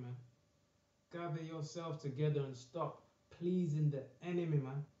enemy, man. Gather yourself together and stop pleasing the enemy,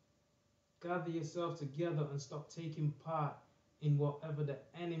 man. Gather yourself together and stop taking part in whatever the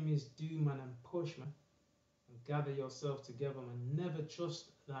enemies do, man, and push, man. And gather yourself together, man. Never trust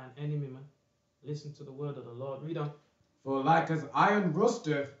thine enemy, man. Listen to the word of the Lord. Read on. For like as iron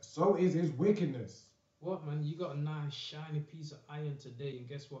rusteth, so is his wickedness. What, man? You got a nice shiny piece of iron today, and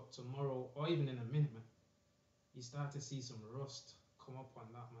guess what? Tomorrow, or even in a minute, man, you start to see some rust come up on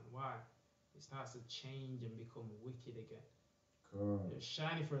that, man. Why? It starts to change and become wicked again. God. It's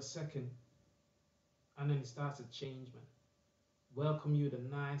shiny for a second, and then it starts to change, man. Welcome you with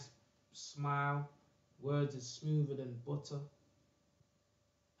a nice smile. Words is smoother than butter.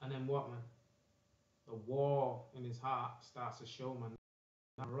 And then what, man? The war in his heart starts to show, man.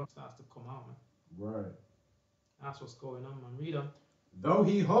 That rust starts to come out, man. Right. That's what's going on, man. Read on. Though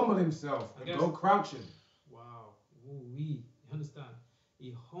he humble himself and go crouching. Wow. Ooh-wee. You understand?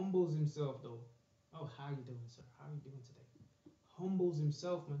 He humbles himself, though. Oh, how you doing, sir? How you doing today? Humbles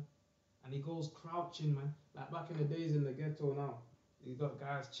himself, man. And he goes crouching, man. Like back in the days in the ghetto now. You got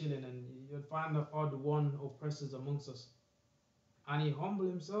guys chilling, and you'll find the odd one oppressors amongst us. And he humble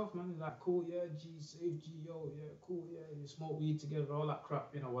himself, man. He's like, cool, yeah, G, safe, G, yo, yeah, cool, yeah. You smoke weed together, all that crap,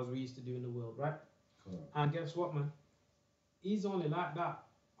 you know, as we used to do in the world, right? Cool. And guess what, man? He's only like that,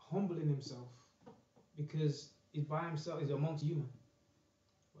 humbling himself, because he's by himself, he's amongst you, man.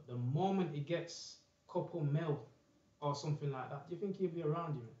 But the moment he gets a couple mil or something like that, do you think he'll be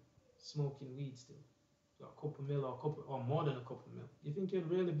around you, man? Smoking weed still. Got a couple mil or more than a couple mil. You think he'll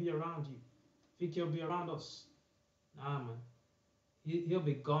really be around you? Think he'll be around us? Nah, man. He'll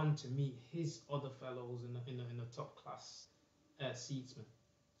be gone to meet his other fellows in the top class seats, man.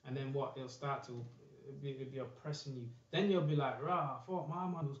 And then what? He'll start to be oppressing you. Then you'll be like, rah, I thought my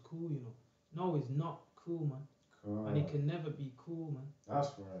man was cool, you know. No, he's not cool, man. Cool. And he can never be cool, man.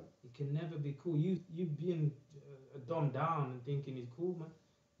 That's right. He can never be cool. You being dumbed down and thinking he's cool, man.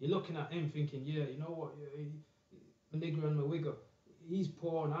 You're looking at him thinking, yeah, you know what, the nigger and the wigger, he's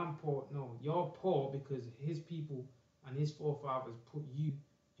poor and I'm poor. No, you're poor because his people and his forefathers put you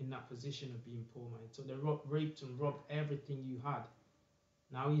in that position of being poor, man. So they raped and robbed everything you had.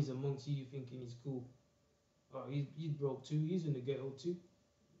 Now he's amongst you thinking he's cool. Oh, he's broke too. He's in the ghetto too.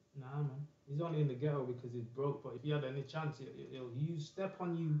 Nah, man. He's only in the ghetto because he's broke. But if he had any chance, he'll step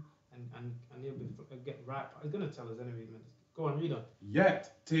on you and he'll get right. He's gonna tell us anyway, man. Go on, read on.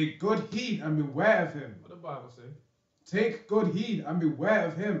 Yet take good heed and beware of him. What the Bible say? Take good heed and beware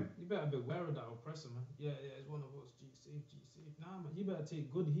of him. You better beware of that oppressor, man. Yeah, it's one of us. G safe. Nah, man. You better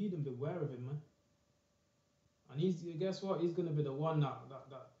take good heed and beware of him, man. And guess what? He's gonna be the one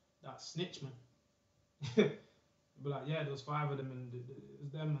that snitch, man. Be like, yeah, there was 5 of them, and it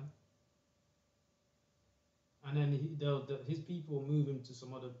was them, man. And then his people move him to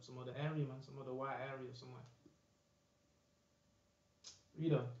some other area, man, some other white area somewhere.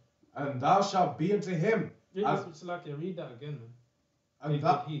 Read on. And thou shalt be unto him. It's like you read that again, man. And Take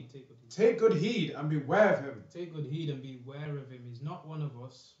good heed. Take good heed and beware of him. Take good heed and beware of him. He's not one of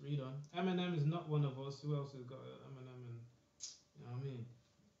us. Read on. Eminem is not one of us. Who else has got Eminem? And you know what I mean?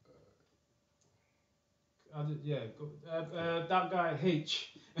 That guy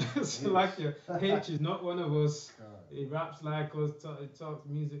H. So like H is not one of us. God. He raps like us. He talks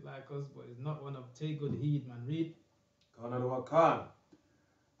music like us, but he's not one of. Take good heed, man. Read. So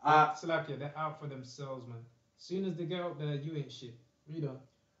like they're out for themselves, man. Soon as they get up there, you ain't shit. Read on.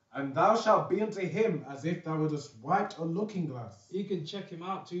 And thou shalt be unto him as if thou wouldst wiped a looking glass. You can check him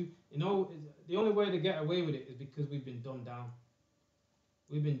out too. You know, the only way to get away with it is because we've been dumbed down.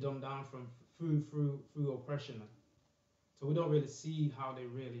 We've been dumbed down from through oppression, man. So we don't really see how they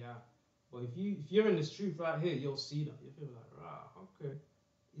really are. But if you're in this truth right here, you'll see them. You'll be like, right, okay,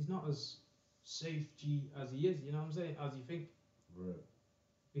 he's not as safe G as he is. You know what I'm saying? As you think. Right.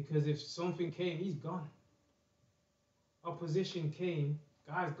 Because if something came, he's gone. Opposition came,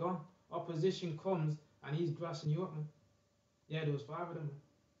 guy's gone. Opposition comes and he's grassing you up, man. Yeah, there was 5 of them, man.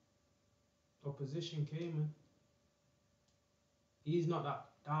 Opposition came, man. He's not that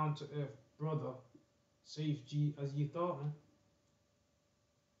down to earth brother, safe G as you thought, man.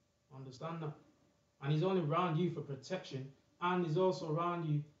 Understand that? And he's only around you for protection, and he's also around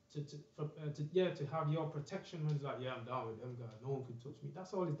you to have your protection. Man, he's like, yeah, I'm down with them guys. No one can touch me.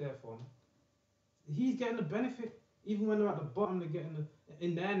 That's all he's there for, man. He's getting the benefit. Even when they're at the bottom, they're getting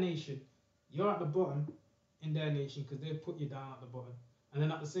in their nation. You're at the bottom in their nation because they put you down at the bottom. And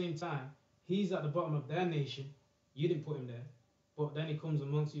then at the same time, he's at the bottom of their nation. You didn't put him there. But then he comes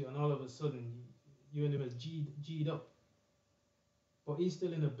amongst you and all of a sudden, you and him are G'd up. But he's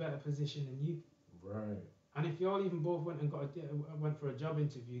still in a better position than you. Right. And if you all even both went and went for a job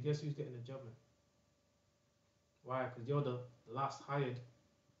interview, guess who's getting the job, man? Why? Because you're the last hired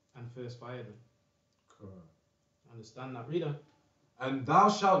and first fired, man. Correct. Understand that? Read on. And thou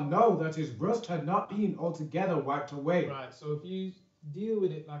shalt know that his rust had not been altogether wiped away. Right, so if you deal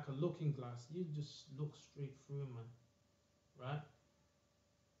with it like a looking glass, you just look straight through him, man. Right?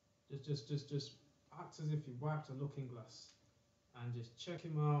 Just act as if you wiped a looking glass and just check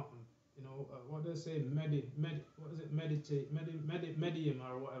him out. And, you know, what do they say? Medium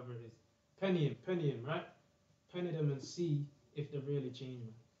or whatever it is. Penny him, right? Penny them and see if they're really changed,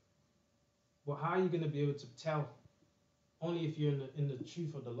 man. But how are you going to be able to tell? Only if you're in the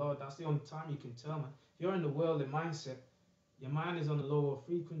truth of the Lord. That's the only time you can tell, man. If you're in the worldly mindset, your mind is on a lower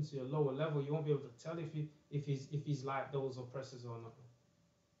frequency, a lower level. You won't be able to tell if he's like those oppressors or not.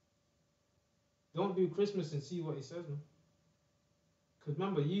 Don't do Christmas and see what he says, man. Because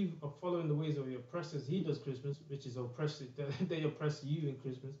remember, you are following the ways of your oppressors. He does Christmas, which is oppressive. They oppress you in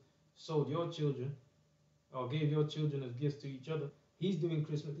Christmas. Sold your children, or gave your children as gifts to each other. He's doing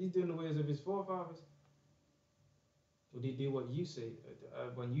Christmas. He's doing the ways of his forefathers. Would he do what you say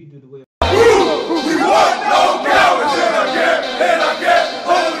when you do the way? We want no cowards in our camp,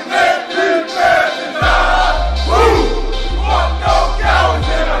 holy men, we stand and die. We want no cowards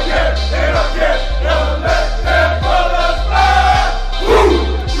in our camp, never let them call us fly. We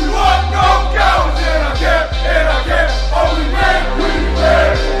want no cowards in our camp, holy men, we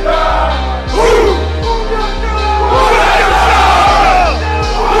stand and die.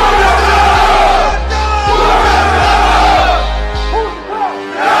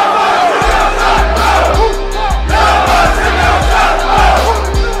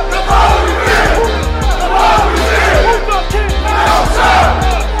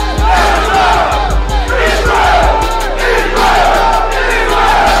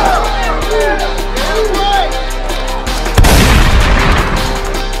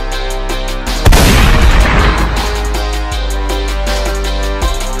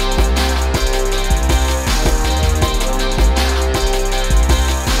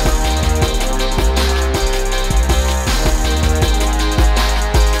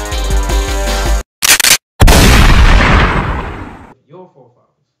 Your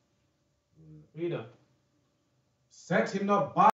forefathers. Read on. Set him not by